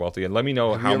back on there, Welty, and let me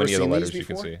know Have how you ever many of the seen these letters you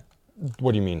can before? see.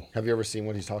 What do you mean? Have you ever seen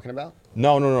what he's talking about?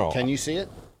 No. Can you see it?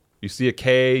 You see a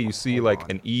K, you see like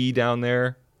an E down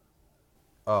there.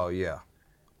 Oh yeah.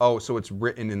 Oh, so it's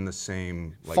written in the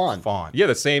same like, Font. Yeah,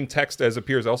 the same text as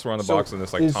appears elsewhere on the So box in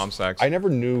this like is- Tom Sachs. I never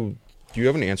knew. Do you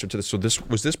have an answer to this? So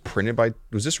was this printed by?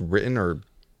 Was this written or?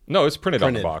 No, it's printed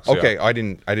on the Printed. box. Okay, yeah. I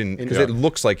didn't because Yeah. it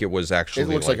looks like it was actually. It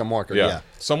looks like a marker. Yeah. Yeah.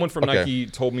 Someone from Okay. Nike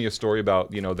told me a story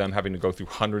about, them having to go through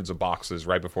hundreds of boxes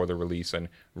right before the release and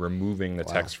removing the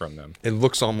text from them. It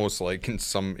looks almost like, in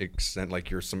some extent, like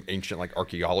you're some ancient like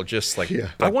archaeologist. Like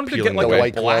I wanted to get peeling like away. a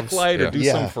white black gloves. light or Yeah. do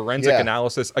Yeah. some forensic Yeah.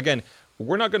 analysis. Again,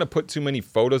 we're not going to put too many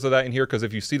photos of that in here because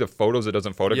if you see the photos, it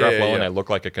doesn't photograph Yeah, well, and yeah. I look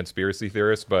like a conspiracy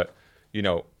theorist. But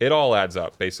it all adds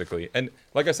up basically. And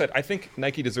like I said, I think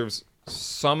Nike deserves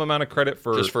some amount of credit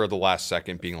for just for the last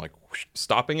second being like, whoosh.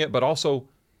 stopping it, but also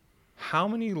how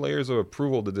many layers of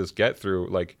approval did this get through?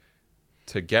 Like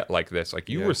to get like this, like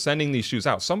you Yeah. were sending these shoes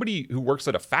out. Somebody who works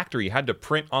at a factory had to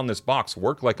print on this box,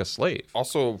 work like a slave.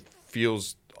 Also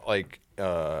feels like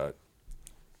to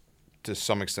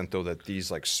some extent though that these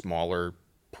like smaller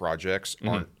projects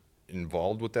aren't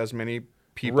involved with as many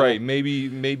people. Right?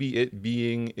 Maybe it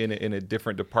being in a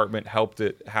different department helped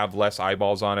it have less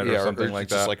eyeballs on it or something it's like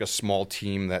just that. like a small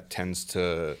team that tends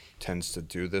to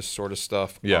do this sort of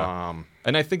stuff. Yeah.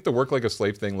 And I think the work like a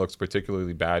slave thing looks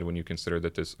particularly bad when you consider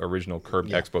that this original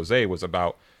curved expose was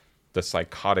about the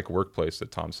psychotic workplace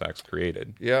that Tom Sachs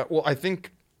created. Yeah, well,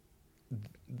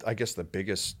 I guess the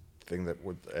biggest thing that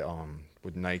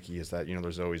with Nike is that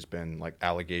there's always been like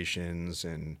allegations,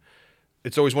 and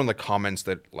it's always one of the comments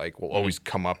that like will always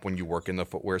come up when you work in the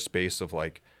footwear space of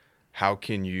like, how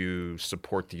can you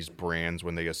support these brands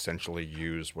when they essentially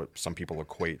use what some people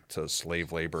equate to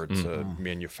slave labor to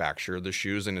manufacture the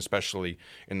shoes, and especially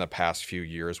in the past few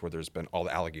years where there's been all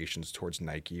the allegations towards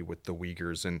Nike with the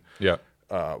Uyghurs and Yeah.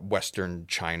 Western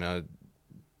China,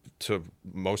 to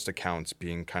most accounts,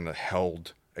 being kind of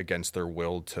held against their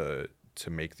will to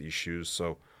make these shoes.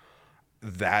 So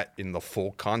that in the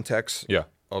full context Yeah.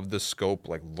 of the scope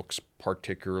like looks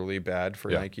particularly bad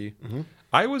for Nike.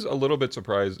 I was a little bit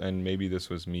surprised, and maybe this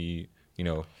was me,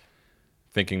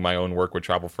 thinking my own work would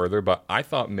travel further, but I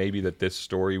thought maybe that this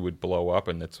story would blow up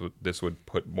and this would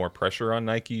put more pressure on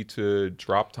Nike to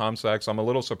drop Tom Sachs. I'm a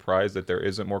little surprised that there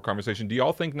isn't more conversation. Do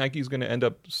y'all think Nike's going to end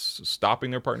up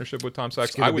stopping their partnership with Tom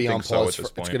Sachs? It's gonna I would be on think so at pause this It's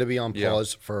point. going to be on Yeah.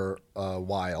 pause for a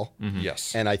while.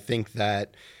 Yes. And I think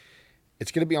that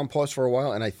it's going to be on pause for a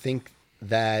while. And I think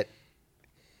that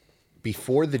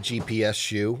before the GPS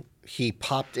shoe, he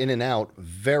popped in and out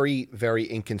very, very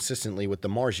inconsistently with the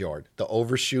Mars Yard. The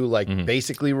overshoe,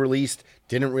 basically released,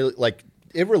 didn't really,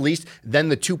 it released. Then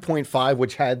the 2.5,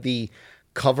 which had the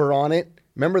cover on it,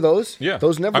 Remember those? Yeah,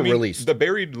 Those never I mean, released. The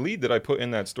buried lead that I put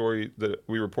in that story that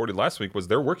we reported last week was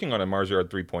they're working on a Mars Yard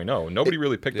 3.0. Nobody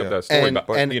really picked up that story,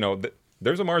 but you know,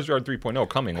 there's a Mars Yard 3.0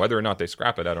 coming. Whether or not they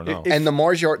scrap it, I don't know. And the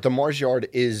Mars Yard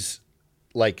is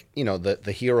like, you know,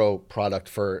 the hero product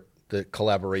for the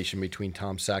collaboration between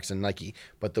Tom Sachs and Nike.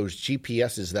 But those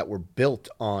GPSs that were built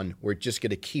on, we're just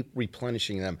going to keep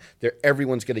replenishing them.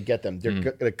 Everyone's going to get them. They're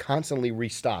going to constantly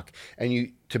restock. And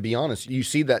you, to be honest, you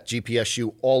see that GPS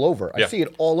shoe all over. I see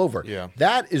it all over. Yeah.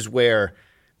 That is where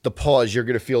the pause, you're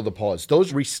going to feel the pause.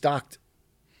 Those restocked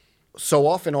so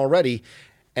often already,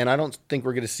 and I don't think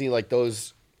we're going to see like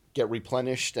those get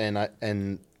replenished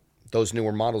and those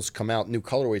newer models come out, new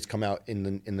colorways come out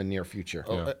in the near future.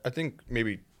 Oh, I think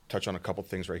maybe touch on a couple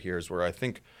things right here is where I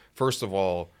think, first of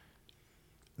all,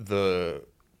 the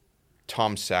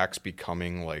Tom Sachs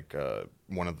becoming like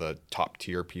one of the top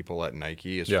tier people at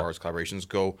Nike as far as collaborations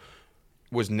go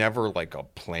was never like a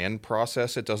planned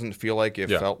process. It doesn't feel like it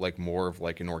felt like more of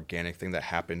like an organic thing that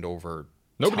happened over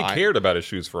Nobody time. cared about his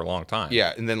shoes for a long time.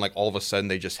 Yeah, and then like all of a sudden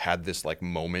they just had this like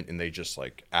moment and they just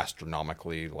like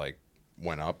astronomically like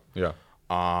went up. Yeah.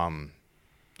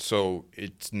 So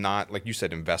it's not like you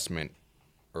said investment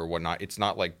or whatnot. It's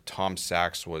not like Tom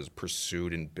Sachs was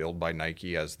pursued and billed by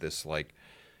Nike as this like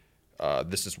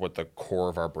this is what the core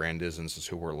of our brand is and this is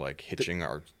who we're like hitching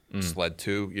our sled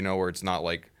to, you know, where it's not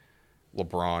like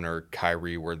LeBron or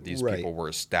Kyrie where these people were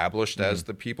established as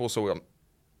the people. So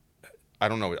I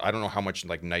don't know how much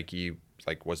like Nike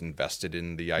like was invested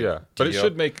in the idea. Yeah, but it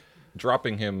should make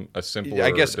dropping him a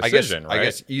simpler decision, right? I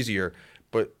guess easier.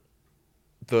 But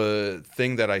the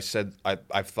thing that I said,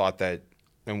 I've thought that,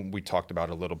 and we talked about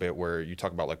a little bit where you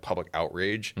talk about like public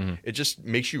outrage. It just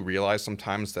makes you realize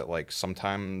sometimes that like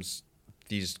sometimes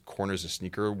these corners of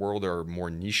sneaker world are more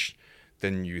niche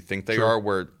than you think they are,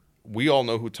 where we all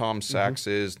know who Tom Sachs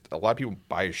is. A lot of people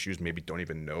buy his shoes, maybe don't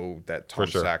even know that Tom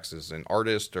Sachs is an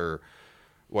artist or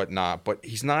whatnot, but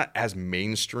he's not as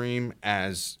mainstream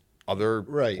as other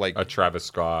like a Travis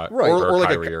Scott or like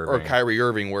Kyrie Irving. or Kyrie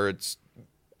Irving, where it's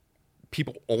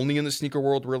people only in the sneaker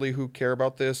world really who care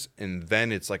about this, and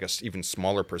then it's like a even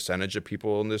smaller percentage of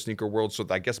people in the sneaker world. So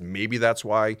I guess maybe that's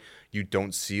why you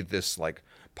don't see this like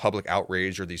public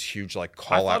outrage or these huge like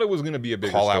I thought it was going to be a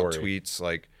bigger call out story. tweets.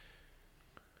 Like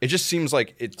it just seems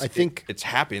like it's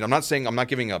happening. I'm not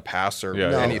giving a pass or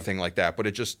anything like that, but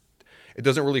it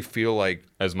doesn't really feel like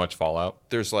as much fallout.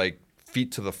 There's like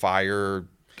feet to the fire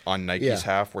on Nike's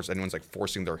half where anyone's like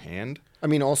forcing their hand. I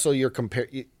mean, also to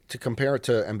compare it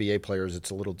to NBA players, it's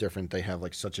a little different. They have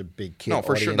like such a big kid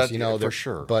audience, sure. That's, you know, for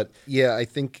sure. But yeah, I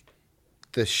think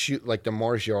the shoot like the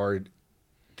Mars Yard,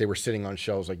 they were sitting on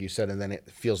shelves, like you said, and then it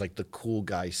feels like the cool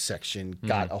guys section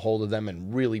got a hold of them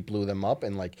and really blew them up,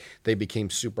 and like they became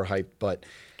super hyped. But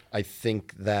I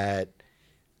think that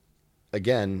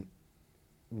again,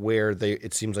 where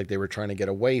it seems like they were trying to get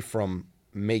away from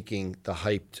making the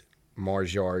hyped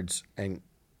Mars Yards and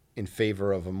in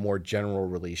favor of a more general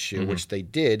release shoe, which they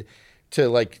did. To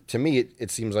me,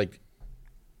 it seems like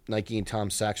Nike and Tom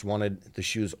Sachs wanted the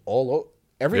shoes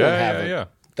everyone have them. Yeah.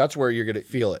 That's where you're gonna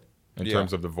feel it in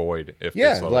terms of the void. If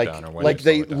they slow it down or when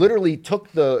they literally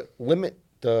took the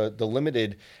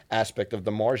limited aspect of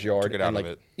the Mars Yard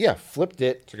and flipped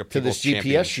it to this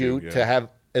GPS shoe to have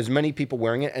as many people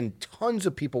wearing it, and tons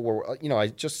of people were, I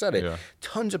just said it,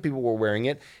 tons of people were wearing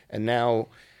it, and now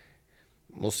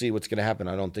we'll see what's going to happen.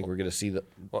 I don't think we're going to see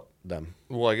them.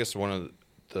 Well, I guess one of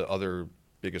the other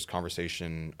biggest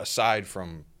conversation, aside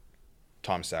from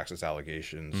Tom Sachs's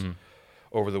allegations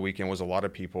over the weekend, was a lot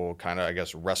of people kind of, I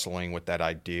guess, wrestling with that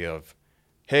idea of,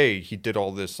 hey, he did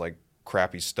all this like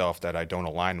crappy stuff that I don't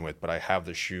align with, but I have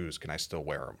the shoes. Can I still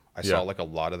wear them? I saw like a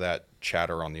lot of that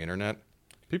chatter on the internet.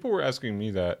 People were asking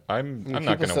me that. I'm not going to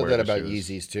wear People said that about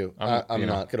Yeezys too. I'm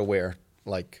not going to wear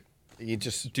like. You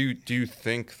just do you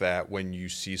think that when you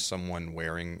see someone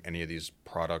wearing any of these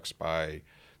products by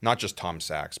not just Tom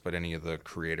Sachs but any of the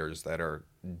creators that are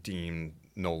deemed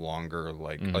no longer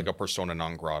like a persona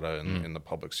non grata in the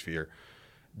public sphere,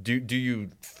 do you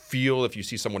feel if you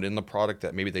see someone in the product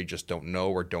that maybe they just don't know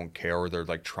or don't care, or they're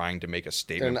like trying to make a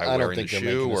statement by wearing the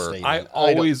shoe? Or I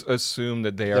always assume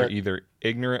that they are either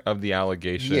ignorant of the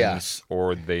allegations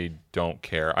or they don't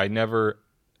care. I never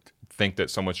think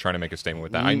that someone's trying to make a statement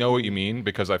with that. I know what you mean,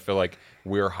 because I feel like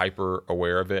we're hyper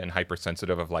aware of it and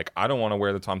hypersensitive of like, I don't want to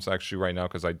wear the Tom Sachs shoe right now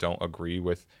because I don't agree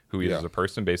with who he is as a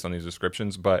person based on these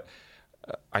descriptions. But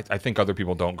I think other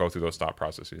people don't go through those thought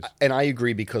processes. And I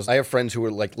agree, because I have friends who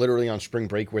were like literally on spring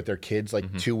break with their kids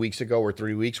like 2 weeks ago or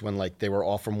 3 weeks, when like they were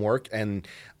off from work, and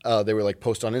they were like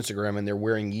post on Instagram and they're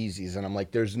wearing Yeezys, and I'm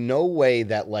like, there's no way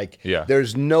that like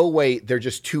there's no way they're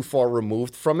just too far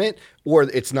removed from it, or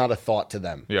it's not a thought to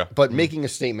them. Yeah. But making a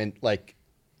statement, like,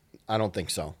 I don't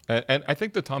think so. And I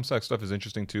think the Tom Sachs stuff is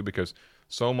interesting too, because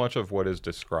so much of what is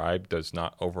described does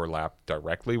not overlap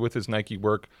directly with his Nike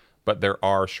work, but there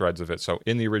are shreds of it. So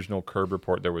in the original Curb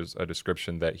report, there was a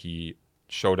description that he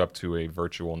showed up to a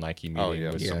virtual Nike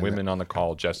meeting with some women on the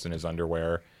call just in his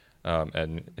underwear.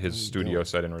 And his studio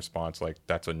said in response, like,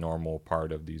 that's a normal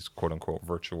part of these quote unquote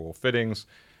virtual fittings.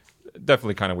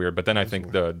 Definitely kind of weird. But then I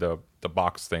think the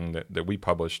box thing that we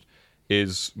published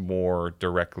is more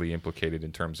directly implicated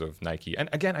in terms of Nike. And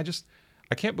again,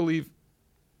 I can't believe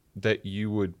that you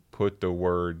would put the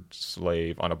word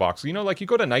slave on a box. You know, like you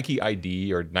go to Nike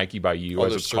ID or Nike by You,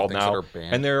 as it's called now,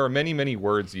 and there are many, many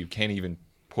words you can't even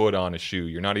put on a shoe.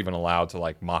 You're not even allowed to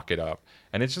like mock it up.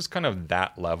 And it's just kind of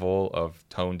that level of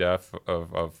tone deaf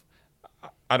of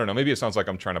I don't know, maybe it sounds like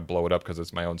I'm trying to blow it up because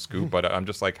it's my own scoop, but I'm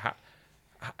just like,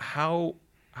 how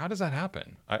does that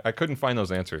happen? I couldn't find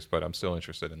those answers, but I'm still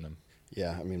interested in them.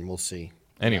 Yeah, I mean, we'll see.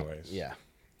 Anyways. Yeah.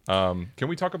 Can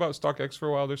we talk about StockX for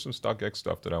a while? There's some StockX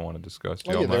stuff that I want to discuss.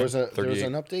 There was an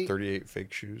update. 38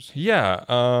 fake shoes. Yeah,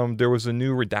 there was a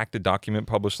new redacted document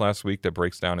published last week that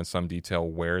breaks down in some detail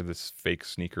where this fake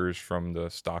sneakers from the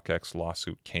StockX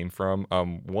lawsuit came from.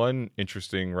 One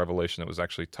interesting revelation that was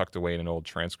actually tucked away in an old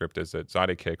transcript is that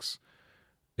Zydeco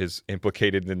is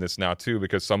implicated in this now too,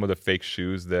 because some of the fake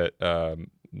shoes that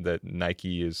that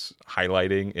Nike is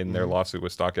highlighting in their lawsuit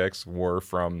with StockX were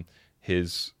from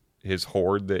his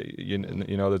hoard that you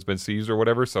know that's been seized or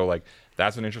whatever. So like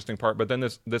that's an interesting part. But then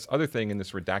this other thing in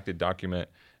this redacted document,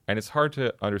 and it's hard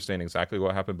to understand exactly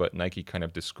what happened, but Nike kind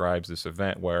of describes this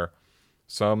event where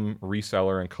some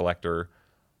reseller and collector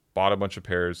bought a bunch of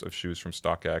pairs of shoes from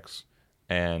StockX,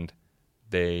 and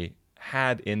they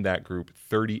had in that group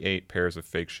 38 pairs of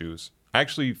fake shoes. I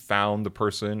actually found the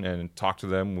person and talked to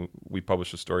them. We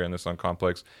published a story on this on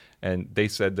Complex, and they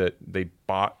said that they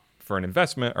bought for an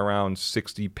investment around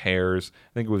 60 pairs.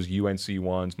 I think it was UNC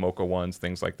ones, Mocha ones,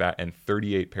 things like that, and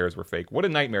 38 pairs were fake. What a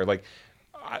nightmare. Like,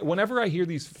 whenever I hear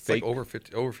these fake... Like over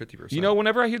 50%. You know,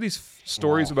 whenever I hear these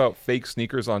stories about fake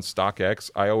sneakers on StockX,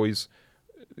 I always,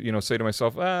 say to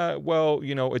myself, well,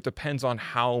 it depends on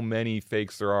how many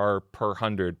fakes there are per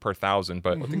 100, per 1,000.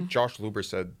 But I think Josh Luber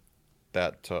said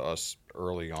that to us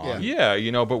early on.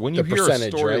 Yeah, but when you hear a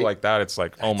story like that, it's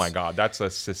like, oh my God, that's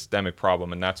a systemic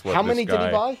problem. And that's what How many did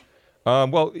he buy?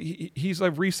 Well, he's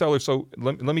a reseller, so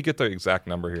let me get the exact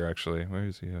number here, actually. Where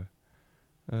is he?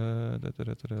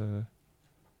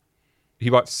 He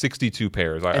bought 62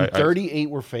 pairs. And 38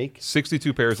 were fake?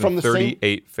 62 pairs and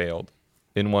 38 failed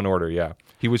in one order, yeah.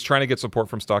 He was trying to get support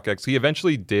from StockX. He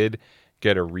eventually did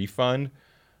get a refund,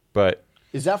 but...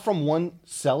 Is that from one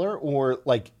seller or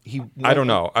like he... I don't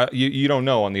know. You don't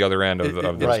know on the other end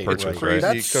of this purchase, right?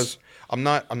 Crazy, because I'm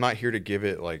not here to give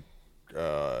it like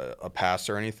a pass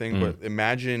or anything, but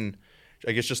imagine,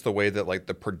 I guess, just the way that like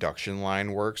the production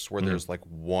line works, where there's like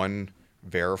one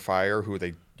verifier who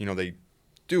they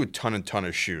do a ton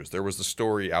of shoes. There was the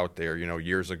story out there,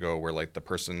 years ago, where like the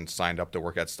person signed up to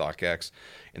work at StockX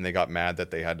and they got mad that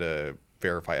they had to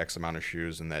verify X amount of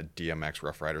shoes and that DMX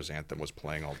Rough Riders anthem was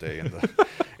playing all day in the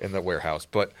in the warehouse.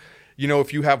 But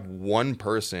if you have one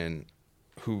person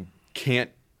who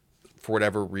can't, for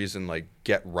whatever reason, like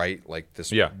get right like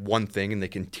this one thing, and they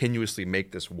continuously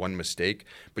make this one mistake,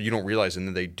 but you don't realize, and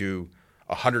then they do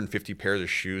 150 pairs of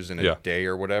shoes in a day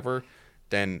or whatever,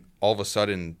 then all of a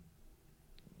sudden,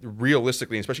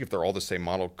 realistically, especially if they're all the same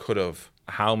model, could have...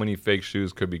 How many fake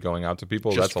shoes could be going out to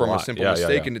people? Just That's from a lot. simple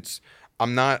mistake. And it's...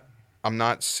 I'm not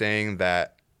saying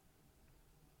that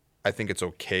I think it's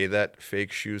okay that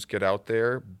fake shoes get out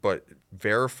there, but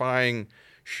verifying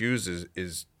shoes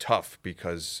is tough,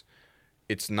 because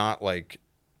it's not like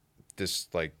this,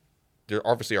 like, there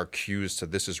obviously are cues to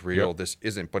this is real, this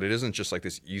isn't, but it isn't just like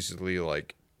this easily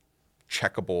like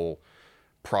checkable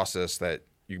process that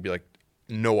you'd be like,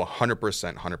 no,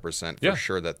 100% for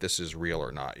sure that this is real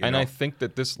or not. I think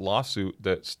that this lawsuit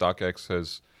that StockX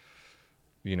has,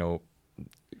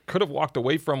 could have walked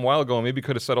away from a while ago and maybe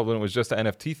could have settled when it was just an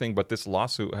NFT thing, but this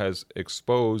lawsuit has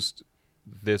exposed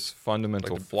this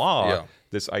fundamental flaw,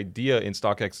 this idea in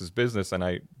StockX's business. And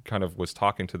I kind of was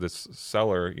talking to this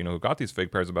seller, who got these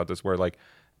fake pairs about this, where like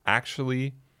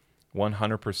actually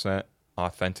 100%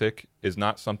 authentic is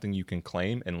not something you can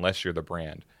claim unless you're the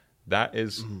brand. That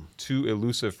is too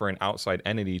elusive for an outside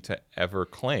entity to ever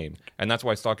claim. And that's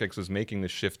why StockX is making the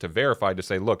shift to verify, to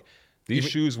say, look, These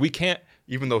shoes, we can't.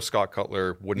 Even though Scott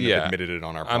Cutler wouldn't have admitted it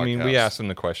on our podcast. I mean, we asked him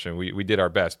the question. We did our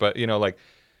best. But, like,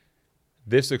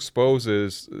 this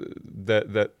exposes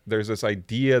that there's this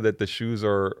idea that the shoes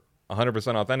are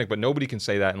 100% authentic, but nobody can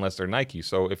say that unless they're Nike.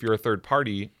 So if you're a third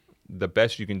party, the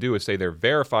best you can do is say they're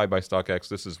verified by StockX.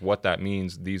 This is what that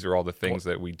means. These are all the things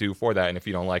that we do for that. And if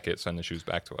you don't like it, send the shoes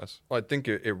back to us. Well, I think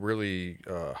it really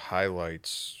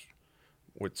highlights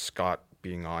with Scott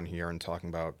being on here and talking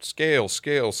about scale,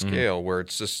 where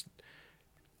it's just,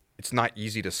 it's not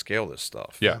easy to scale this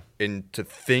stuff. Yeah. And to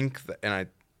think that, and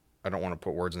I don't want to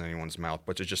put words in anyone's mouth,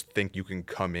 but to just think you can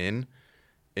come in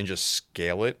and just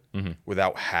scale it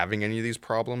without having any of these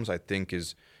problems, I think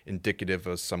is indicative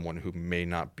of someone who may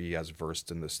not be as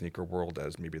versed in the sneaker world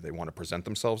as maybe they want to present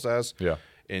themselves as. Yeah.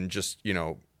 And just,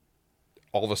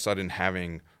 all of a sudden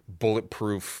having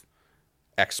bulletproof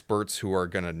experts who are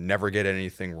going to never get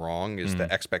anything wrong is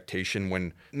the expectation,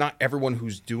 when not everyone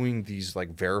who's doing these like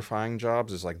verifying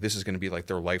jobs is like, this is going to be like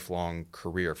their lifelong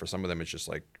career. For some of them, it's just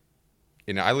like,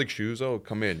 I like shoes. Oh,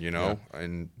 come in, Yeah.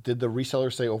 And did the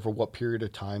reseller say over what period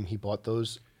of time he bought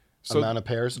those amount of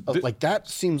pairs? Like that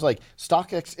seems like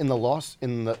StockX in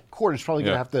the court is probably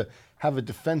going to have a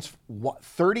defense.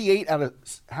 38 out of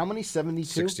how many? 72.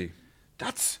 60.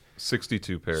 That's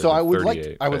 62 pairs. so. I would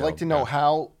like to know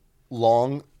how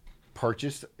long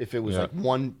purchased, if it was like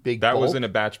one big. That bulk. was in a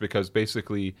batch because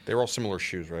basically They were all similar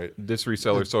shoes, right? this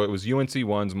reseller. So it was UNC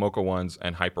ones, Mocha ones,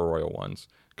 and Hyper Royal ones.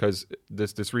 Because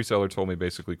this reseller told me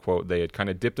basically, quote, they had kind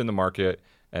of dipped in the market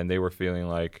and they were feeling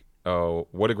like, oh,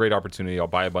 what a great opportunity. I'll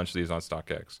buy a bunch of these on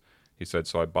StockX. He said,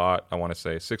 so I bought, I want to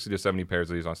say 60 to 70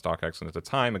 pairs of these on StockX. And at the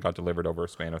time, it got delivered over a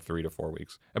span of 3 to 4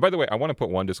 weeks. And by the way, I want to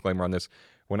put one disclaimer on this.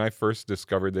 When I first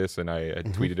discovered this and I had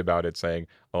tweeted about it saying,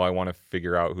 oh, I want to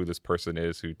figure out who this person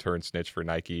is who turned snitch for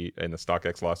Nike in the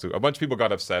StockX lawsuit. A bunch of people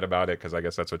got upset about it because I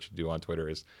guess that's what you do on Twitter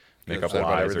is make up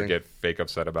lies or get fake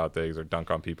upset about things or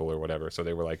dunk on people or whatever. So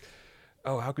they were like,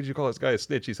 oh, how could you call this guy a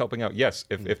snitch? He's helping out. Yes,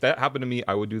 if that happened to me,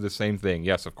 I would do the same thing.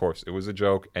 Yes, of course. It was a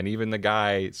joke. And even the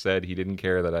guy said he didn't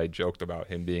care that I joked about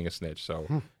him being a snitch.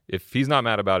 So if he's not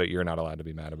mad about it, you're not allowed to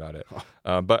be mad about it.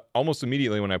 But almost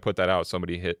immediately when I put that out,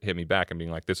 somebody hit me back and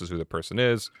being like, this is who the person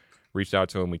is. Reached out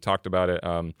to him. We talked about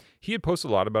it. He had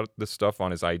posted a lot about this stuff on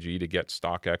his IG to get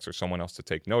StockX or someone else to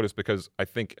take notice because I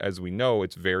think, as we know,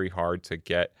 it's very hard to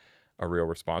get a real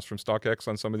response from StockX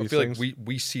on some of these things. Like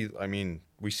we see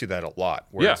that a lot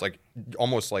where it's like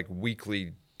almost like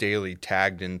weekly, daily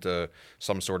tagged into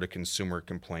some sort of consumer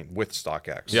complaint with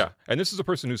StockX. Yeah. And this is a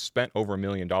person who spent over $1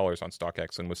 million on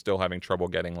StockX and was still having trouble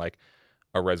getting like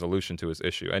a resolution to his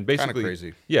issue. And basically, kind of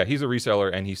crazy. Yeah, he's a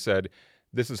reseller and he said,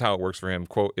 this is how it works for him.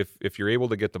 Quote, if you're able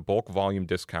to get the bulk volume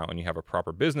discount and you have a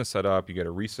proper business set up, you get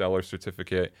a reseller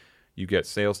certificate, you get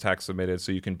sales tax submitted,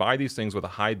 so you can buy these things with a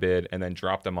high bid and then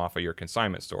drop them off at your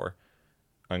consignment store,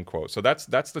 unquote. So that's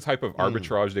the type of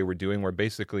arbitrage they were doing, where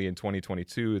basically in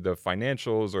 2022, the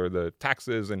financials or the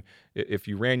taxes, and if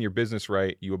you ran your business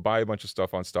right, you would buy a bunch of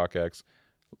stuff on StockX,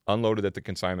 unload it at the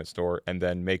consignment store, and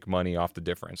then make money off the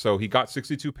difference. So he got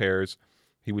 62 pairs.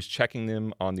 He was checking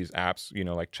them on these apps,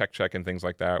 like Check and things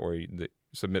like that, where you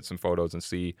submit some photos and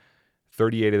see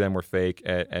 38 of them were fake,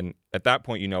 and at that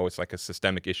point, it's like a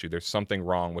systemic issue. There's something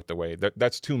wrong with the way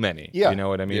that's too many. Yeah. You know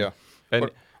what I mean? Yeah. And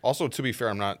but also, to be fair,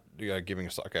 I'm not giving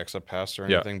StockX a pass or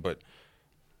anything, but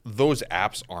those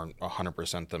apps aren't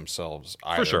 100% themselves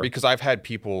either. For sure. Because I've had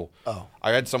people.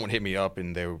 I had someone hit me up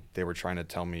and they were trying to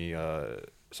tell me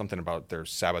something about their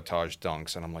sabotage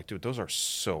dunks, and I'm like, dude, those are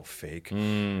so fake.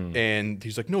 And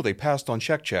he's like, no, they passed on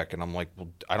check, and I'm like, well,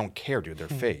 I don't care, dude, they're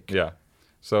fake. Yeah.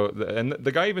 So, and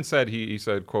the guy even said, he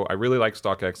said, quote, I really like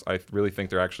StockX. I really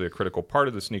think they're actually a critical part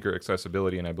of the sneaker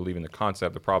accessibility, and I believe in the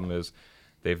concept. The problem is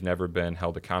they've never been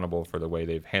held accountable for the way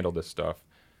they've handled this stuff.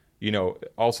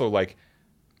 Also, like,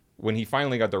 when he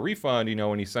finally got the refund,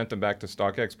 when he sent them back to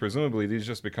StockX, presumably these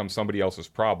just become somebody else's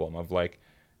problem of, like,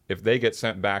 if they get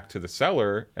sent back to the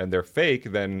seller and they're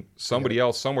fake, then somebody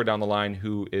else somewhere down the line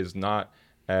who is not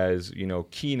as,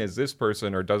 keen as this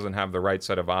person or doesn't have the right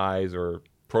set of eyes or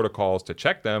protocols to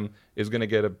check them is going to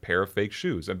get a pair of fake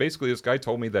shoes. And basically this guy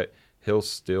told me that he'll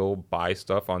still buy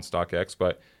stuff on StockX,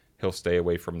 but he'll stay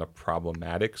away from the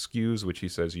problematic SKUs, which he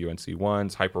says UNC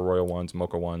ones, Hyper Royal ones,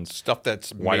 Mocha ones, stuff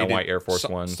that's white on white Air Force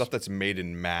ones, stuff that's made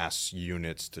in mass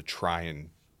units to try and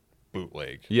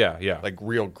bootleg. Yeah. Like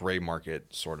real gray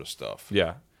market sort of stuff.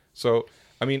 Yeah. So,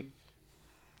 I mean,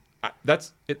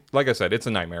 that's it. Like I said, it's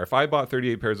a nightmare. If I bought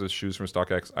 38 pairs of shoes from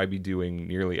StockX, I'd be doing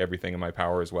nearly everything in my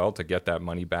power as well to get that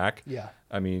money back. Yeah.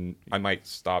 I mean, I might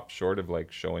stop short of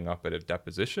like showing up at a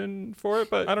deposition for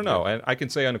it, but I don't know. And I can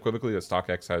say unequivocally that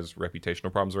StockX has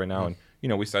reputational problems right now. And,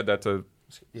 we said that to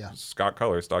Yeah. Scott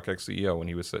Color, StockX CEO, when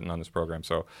he was sitting on this program.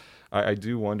 So I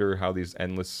do wonder how these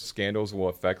endless scandals will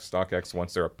affect StockX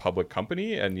once they're a public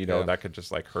company, and that could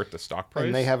just like hurt the stock price.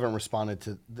 And they haven't responded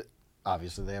to.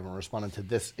 Obviously, they haven't responded to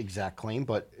this exact claim,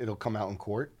 but it'll come out in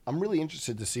court. I'm really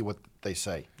interested to see what they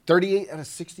say. 38 out of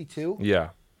 62. Yeah,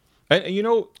 and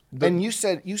And you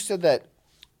said that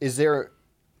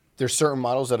there's certain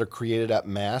models that are created at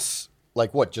mass,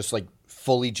 like what? Just like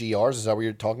fully GRs? Is that what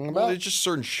you're talking about? Well, there's just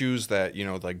certain shoes that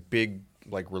like big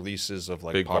like releases of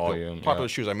like Big popular volume,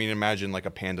 shoes. I mean, imagine like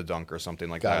a Panda Dunk or something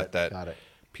like Got that. it.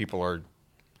 People are.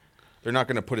 They're not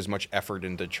going to put as much effort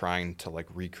into trying to like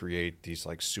recreate these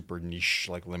like super niche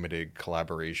like limited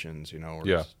collaborations,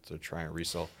 or to try and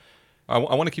resell. I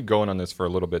want to keep going on this for a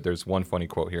little bit. There's one funny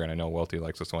quote here, and I know Welty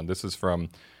likes this one. This is from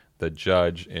the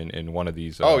judge in one of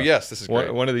these. Oh yes, this is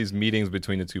great. One of these meetings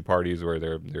between the two parties where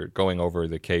they're going over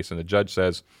the case, and the judge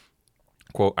says,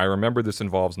 "Quote: I remember this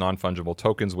involves non-fungible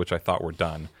tokens, which I thought were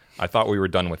done. I thought we were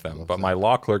done with them, but my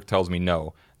law clerk tells me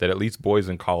no. That at least boys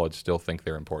in college still think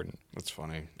they're important." That's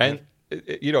funny. And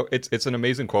it's an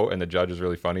amazing quote, and the judge is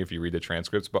really funny if you read the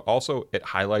transcripts. But also, it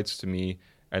highlights to me,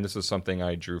 and this is something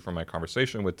I drew from my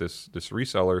conversation with this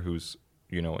reseller who's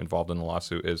involved in the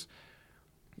lawsuit. Is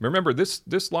remember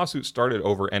this lawsuit started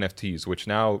over NFTs, which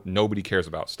now nobody cares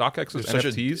about. StockX's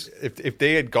NFTs. If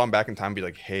they had gone back in time, and be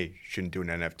like, hey, shouldn't do an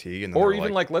NFT, and then or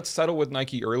even like let's settle with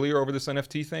Nike earlier over this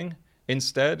NFT thing.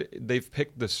 Instead, they've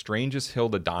picked the strangest hill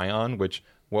to die on, which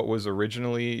what was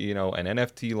originally an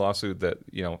NFT lawsuit that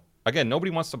Again, nobody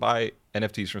wants to buy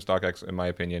NFTs from StockX, in my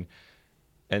opinion.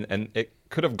 And it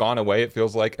could have gone away, it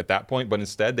feels like, at that point. But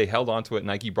instead, they held on to it.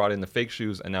 Nike brought in the fake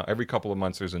shoes. And now every couple of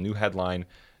months, there's a new headline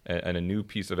and a new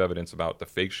piece of evidence about the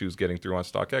fake shoes getting through on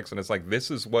StockX. And it's like, this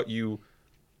is what you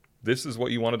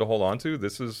wanted to hold on to?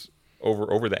 This is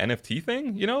over the NFT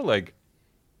thing? Like,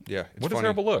 yeah, what does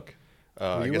terrible look?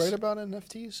 Were you right about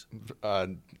NFTs?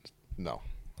 No.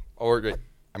 Or,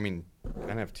 I mean,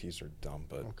 NFTs are dumb,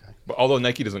 but... Okay. But although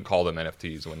Nike doesn't call them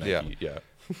NFTs when Nike... Yeah.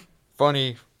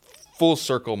 Funny, full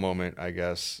circle moment, I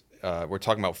guess. We're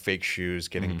talking about fake shoes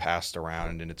getting passed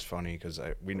around, and it's funny because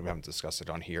we haven't discussed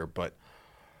it on here, but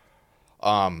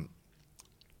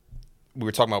we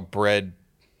were talking about bread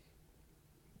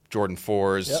Jordan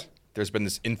 4s. Yep. There's been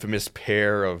this infamous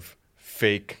pair of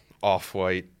fake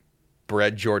off-white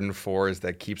bread Jordan 4s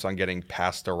that keeps on getting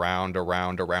passed around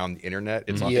the internet.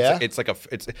 It's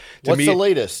What's the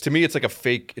latest? To me, it's like a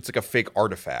fake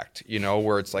artifact,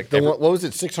 where it's like what was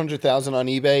it, 600,000 on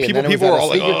eBay? People were all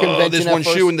like, oh, this one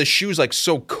shoe, and the shoe's like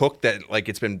so cooked that like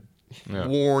it's been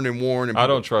worn and worn. And I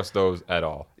don't trust those at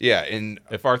all. Yeah, and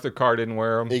if Arthur Carr didn't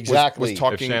wear them, exactly.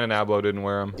 if Shannon Abloh didn't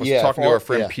wear them, talking to our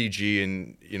friend PG,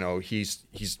 and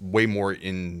he's way more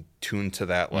in tune to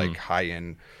that like high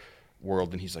end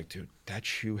world, and he's like, dude, that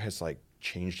shoe has like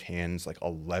changed hands like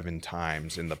 11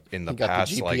 times in the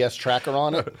past the GPS tracker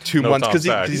on it 2 months because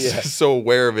he's so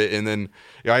aware of it. And then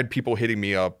I had people hitting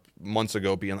me up months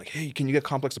ago being like, hey, can you get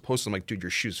Complex to post? I'm like, dude, your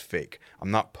shoe's fake.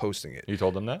 I'm not posting it. You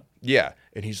told them that? Yeah.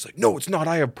 And he's like, no, it's not.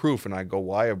 I have proof. And I go,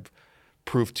 well, I have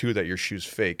proof too that your shoe's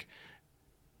fake.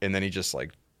 And then he just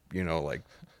like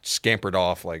scampered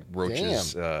off like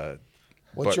roaches.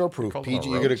 What's your proof? PG,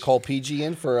 you're going to call PG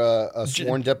in for a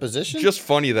sworn deposition? Just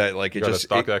funny that like you got a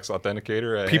StockX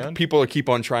authenticator at hand? People keep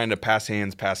on trying to pass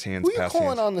hands. Who are you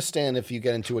calling on the stand if you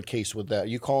get into a case with that? Are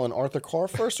you calling Arthur Carr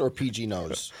first or PG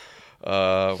knows?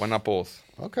 Why not both?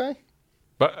 Okay.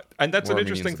 And that's an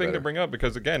interesting thing to bring up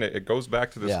because, again, it goes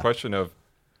back to this question of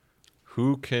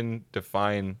who can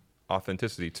define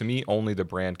authenticity. To me, only the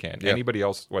brand can. Yeah. Anybody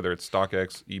else, whether it's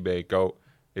StockX, eBay, Go,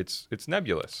 it's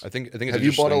nebulous. I think it's Have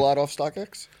you bought a lot off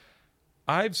StockX?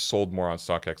 I've sold more on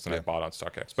StockX than I bought on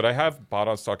StockX, but I have bought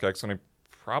on StockX, and I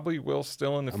probably will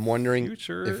still in the future. I'm wondering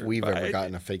if we've ever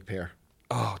gotten a fake pair.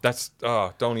 Oh,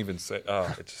 don't even say.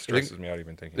 It just stresses me out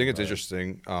even thinking. I think it's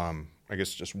interesting. I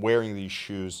guess just wearing these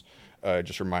shoes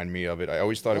just remind me of it. I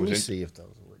always thought it was. Let me see if those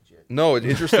are legit. No, it's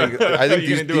interesting. I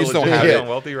think these don't have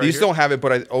it. These don't have it,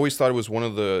 but I always thought it was one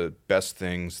of the best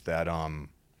things that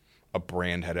a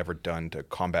brand had ever done to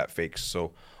combat fakes.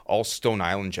 So all Stone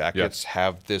Island jackets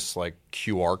have this like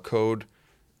QR code,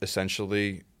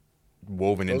 essentially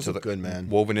woven into the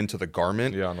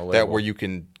garment. Yeah, on the label. That where you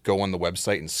can go on the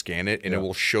website and scan it, and it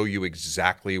will show you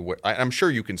exactly what. I'm sure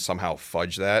you can somehow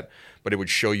fudge that, but it would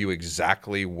show you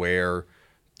exactly where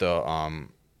the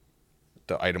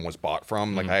item was bought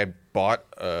from. Like I had bought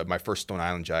my first Stone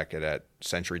Island jacket at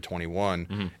Century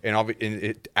 21, and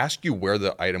it asks you where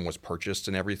the item was purchased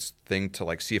and everything to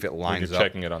like see if it lines up.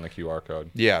 Checking it on the QR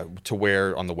code. Yeah, to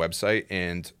where on the website,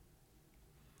 and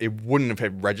it wouldn't have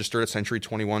had registered at Century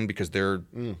 21 because they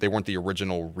weren't the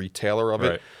original retailer of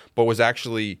it, but was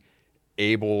actually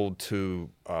able to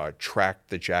track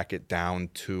the jacket down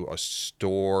to a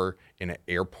store in an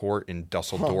airport in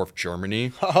Dusseldorf,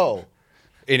 Germany. Oh.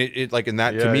 And and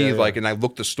I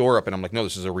looked the store up and I'm like, no,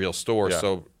 this is a real store. Yeah.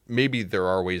 So maybe there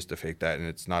are ways to fake that and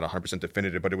it's not 100%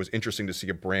 definitive, but it was interesting to see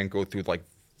a brand go through like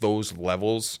those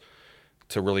levels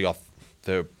to really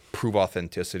to prove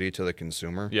authenticity to the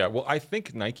consumer. Yeah, well, I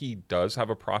think Nike does have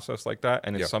a process like that,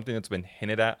 and it's something that's been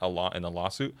hinted at a lot in the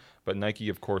lawsuit. But Nike,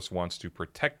 of course, wants to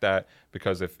protect that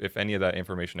because if any of that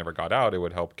information ever got out, it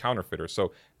would help counterfeiters.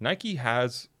 So Nike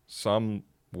has some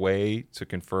way to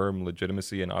confirm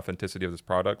legitimacy and authenticity of its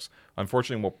products.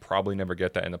 Unfortunately, we'll probably never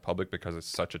get that in the public because it's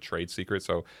such a trade secret.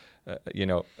 So,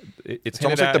 it's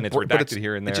hinted at and it's redacted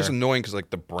here and there. It's just annoying because like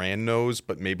the brand knows,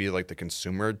 but maybe like the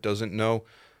consumer doesn't know.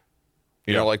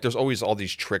 You know, like there's always all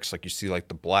these tricks, like you see, like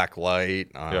the black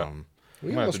light. We might have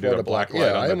to almost do wore the the black black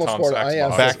light light. on I the almost Tom wore. Sachs I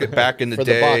asked box. back in the for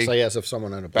day. the box. I asked if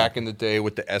someone had a Back in the day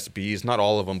with the SBs, not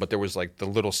all of them, but there was like the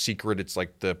little secret. It's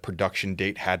like the production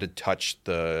date had to touch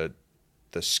the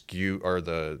SKU or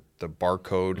the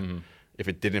barcode. Mm-hmm. If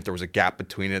it didn't, if there was a gap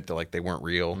between it, they weren't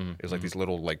real. It was like these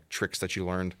little like tricks that you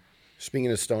learned.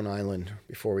 Speaking of Stone Island,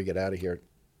 before we get out of here,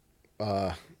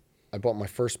 I bought my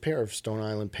first pair of Stone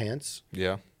Island pants.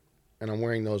 Yeah. And I'm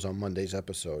wearing those on Monday's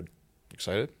episode.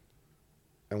 Excited?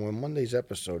 And when Monday's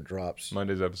episode drops...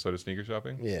 Monday's episode of Sneaker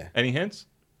Shopping? Yeah. Any hints?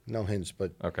 No hints,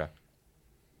 but... Okay.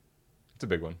 It's a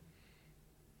big one.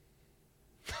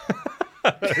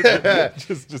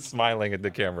 just smiling at the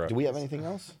camera. Do we have anything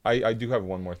else? I do have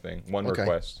one more thing. One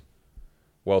request.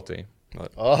 Welty.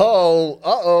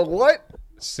 What?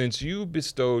 Since you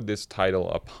bestowed this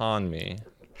title upon me...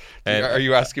 And are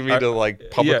you asking me to like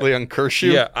publicly uncurse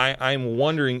you? Yeah, I'm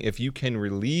wondering if you can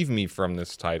relieve me from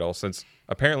this title, since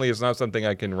apparently it's not something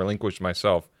I can relinquish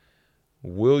myself.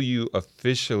 Will you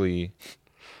officially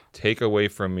take away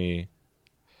from me,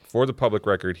 for the public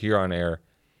record here on air,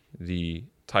 the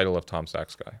title of Tom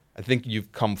Sachs guy? I think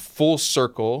you've come full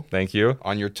circle. Thank you.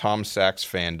 On your Tom Sachs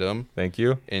fandom. Thank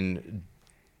you. In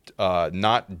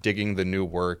not digging the new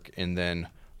work and then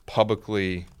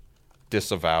publicly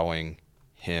disavowing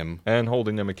him and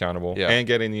holding them accountable and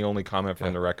getting the only comment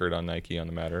from the record on Nike on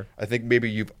the matter. I think maybe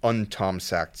you've un-Tom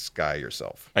Sachs guy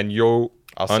yourself. And you'll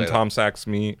un-Tom Sachs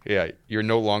me. Yeah, you're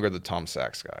no longer the Tom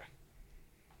Sachs guy.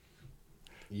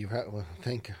 You have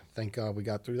thank God we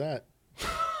got through that.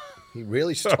 He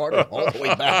really started all the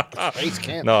way back to Space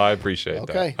Camp. No, I appreciate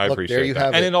that. I appreciate there you that.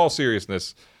 have and it. in all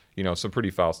seriousness, some pretty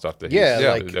foul stuff that he's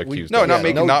accused of. Not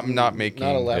making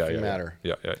a laughing matter.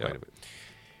 Yeah.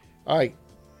 All right.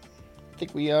 I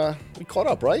think we caught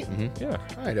up, right? Mm-hmm. Yeah.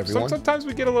 All right, everyone. Sometimes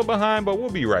we get a little behind, but we'll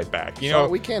be right back.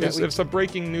 We can. If some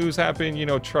breaking news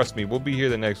happen, trust me, we'll be here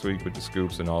the next week with the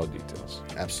scoops and all the details.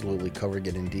 Absolutely, covering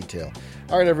it in detail.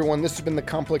 All right, everyone. This has been the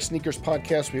Complex Sneakers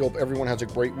Podcast. We hope everyone has a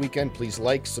great weekend. Please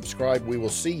like, subscribe. We will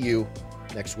see you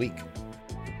next week.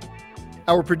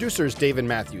 Our producer is David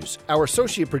Matthews. Our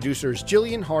associate producer is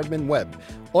Jillian Hardman Webb.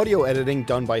 Audio editing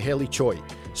done by Haley Choi.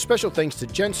 Special thanks to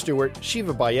Jen Stewart,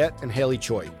 Shiva Bayet, and Haley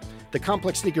Choi. The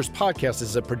Complex Sneakers Podcast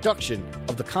is a production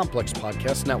of the Complex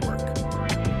Podcast Network.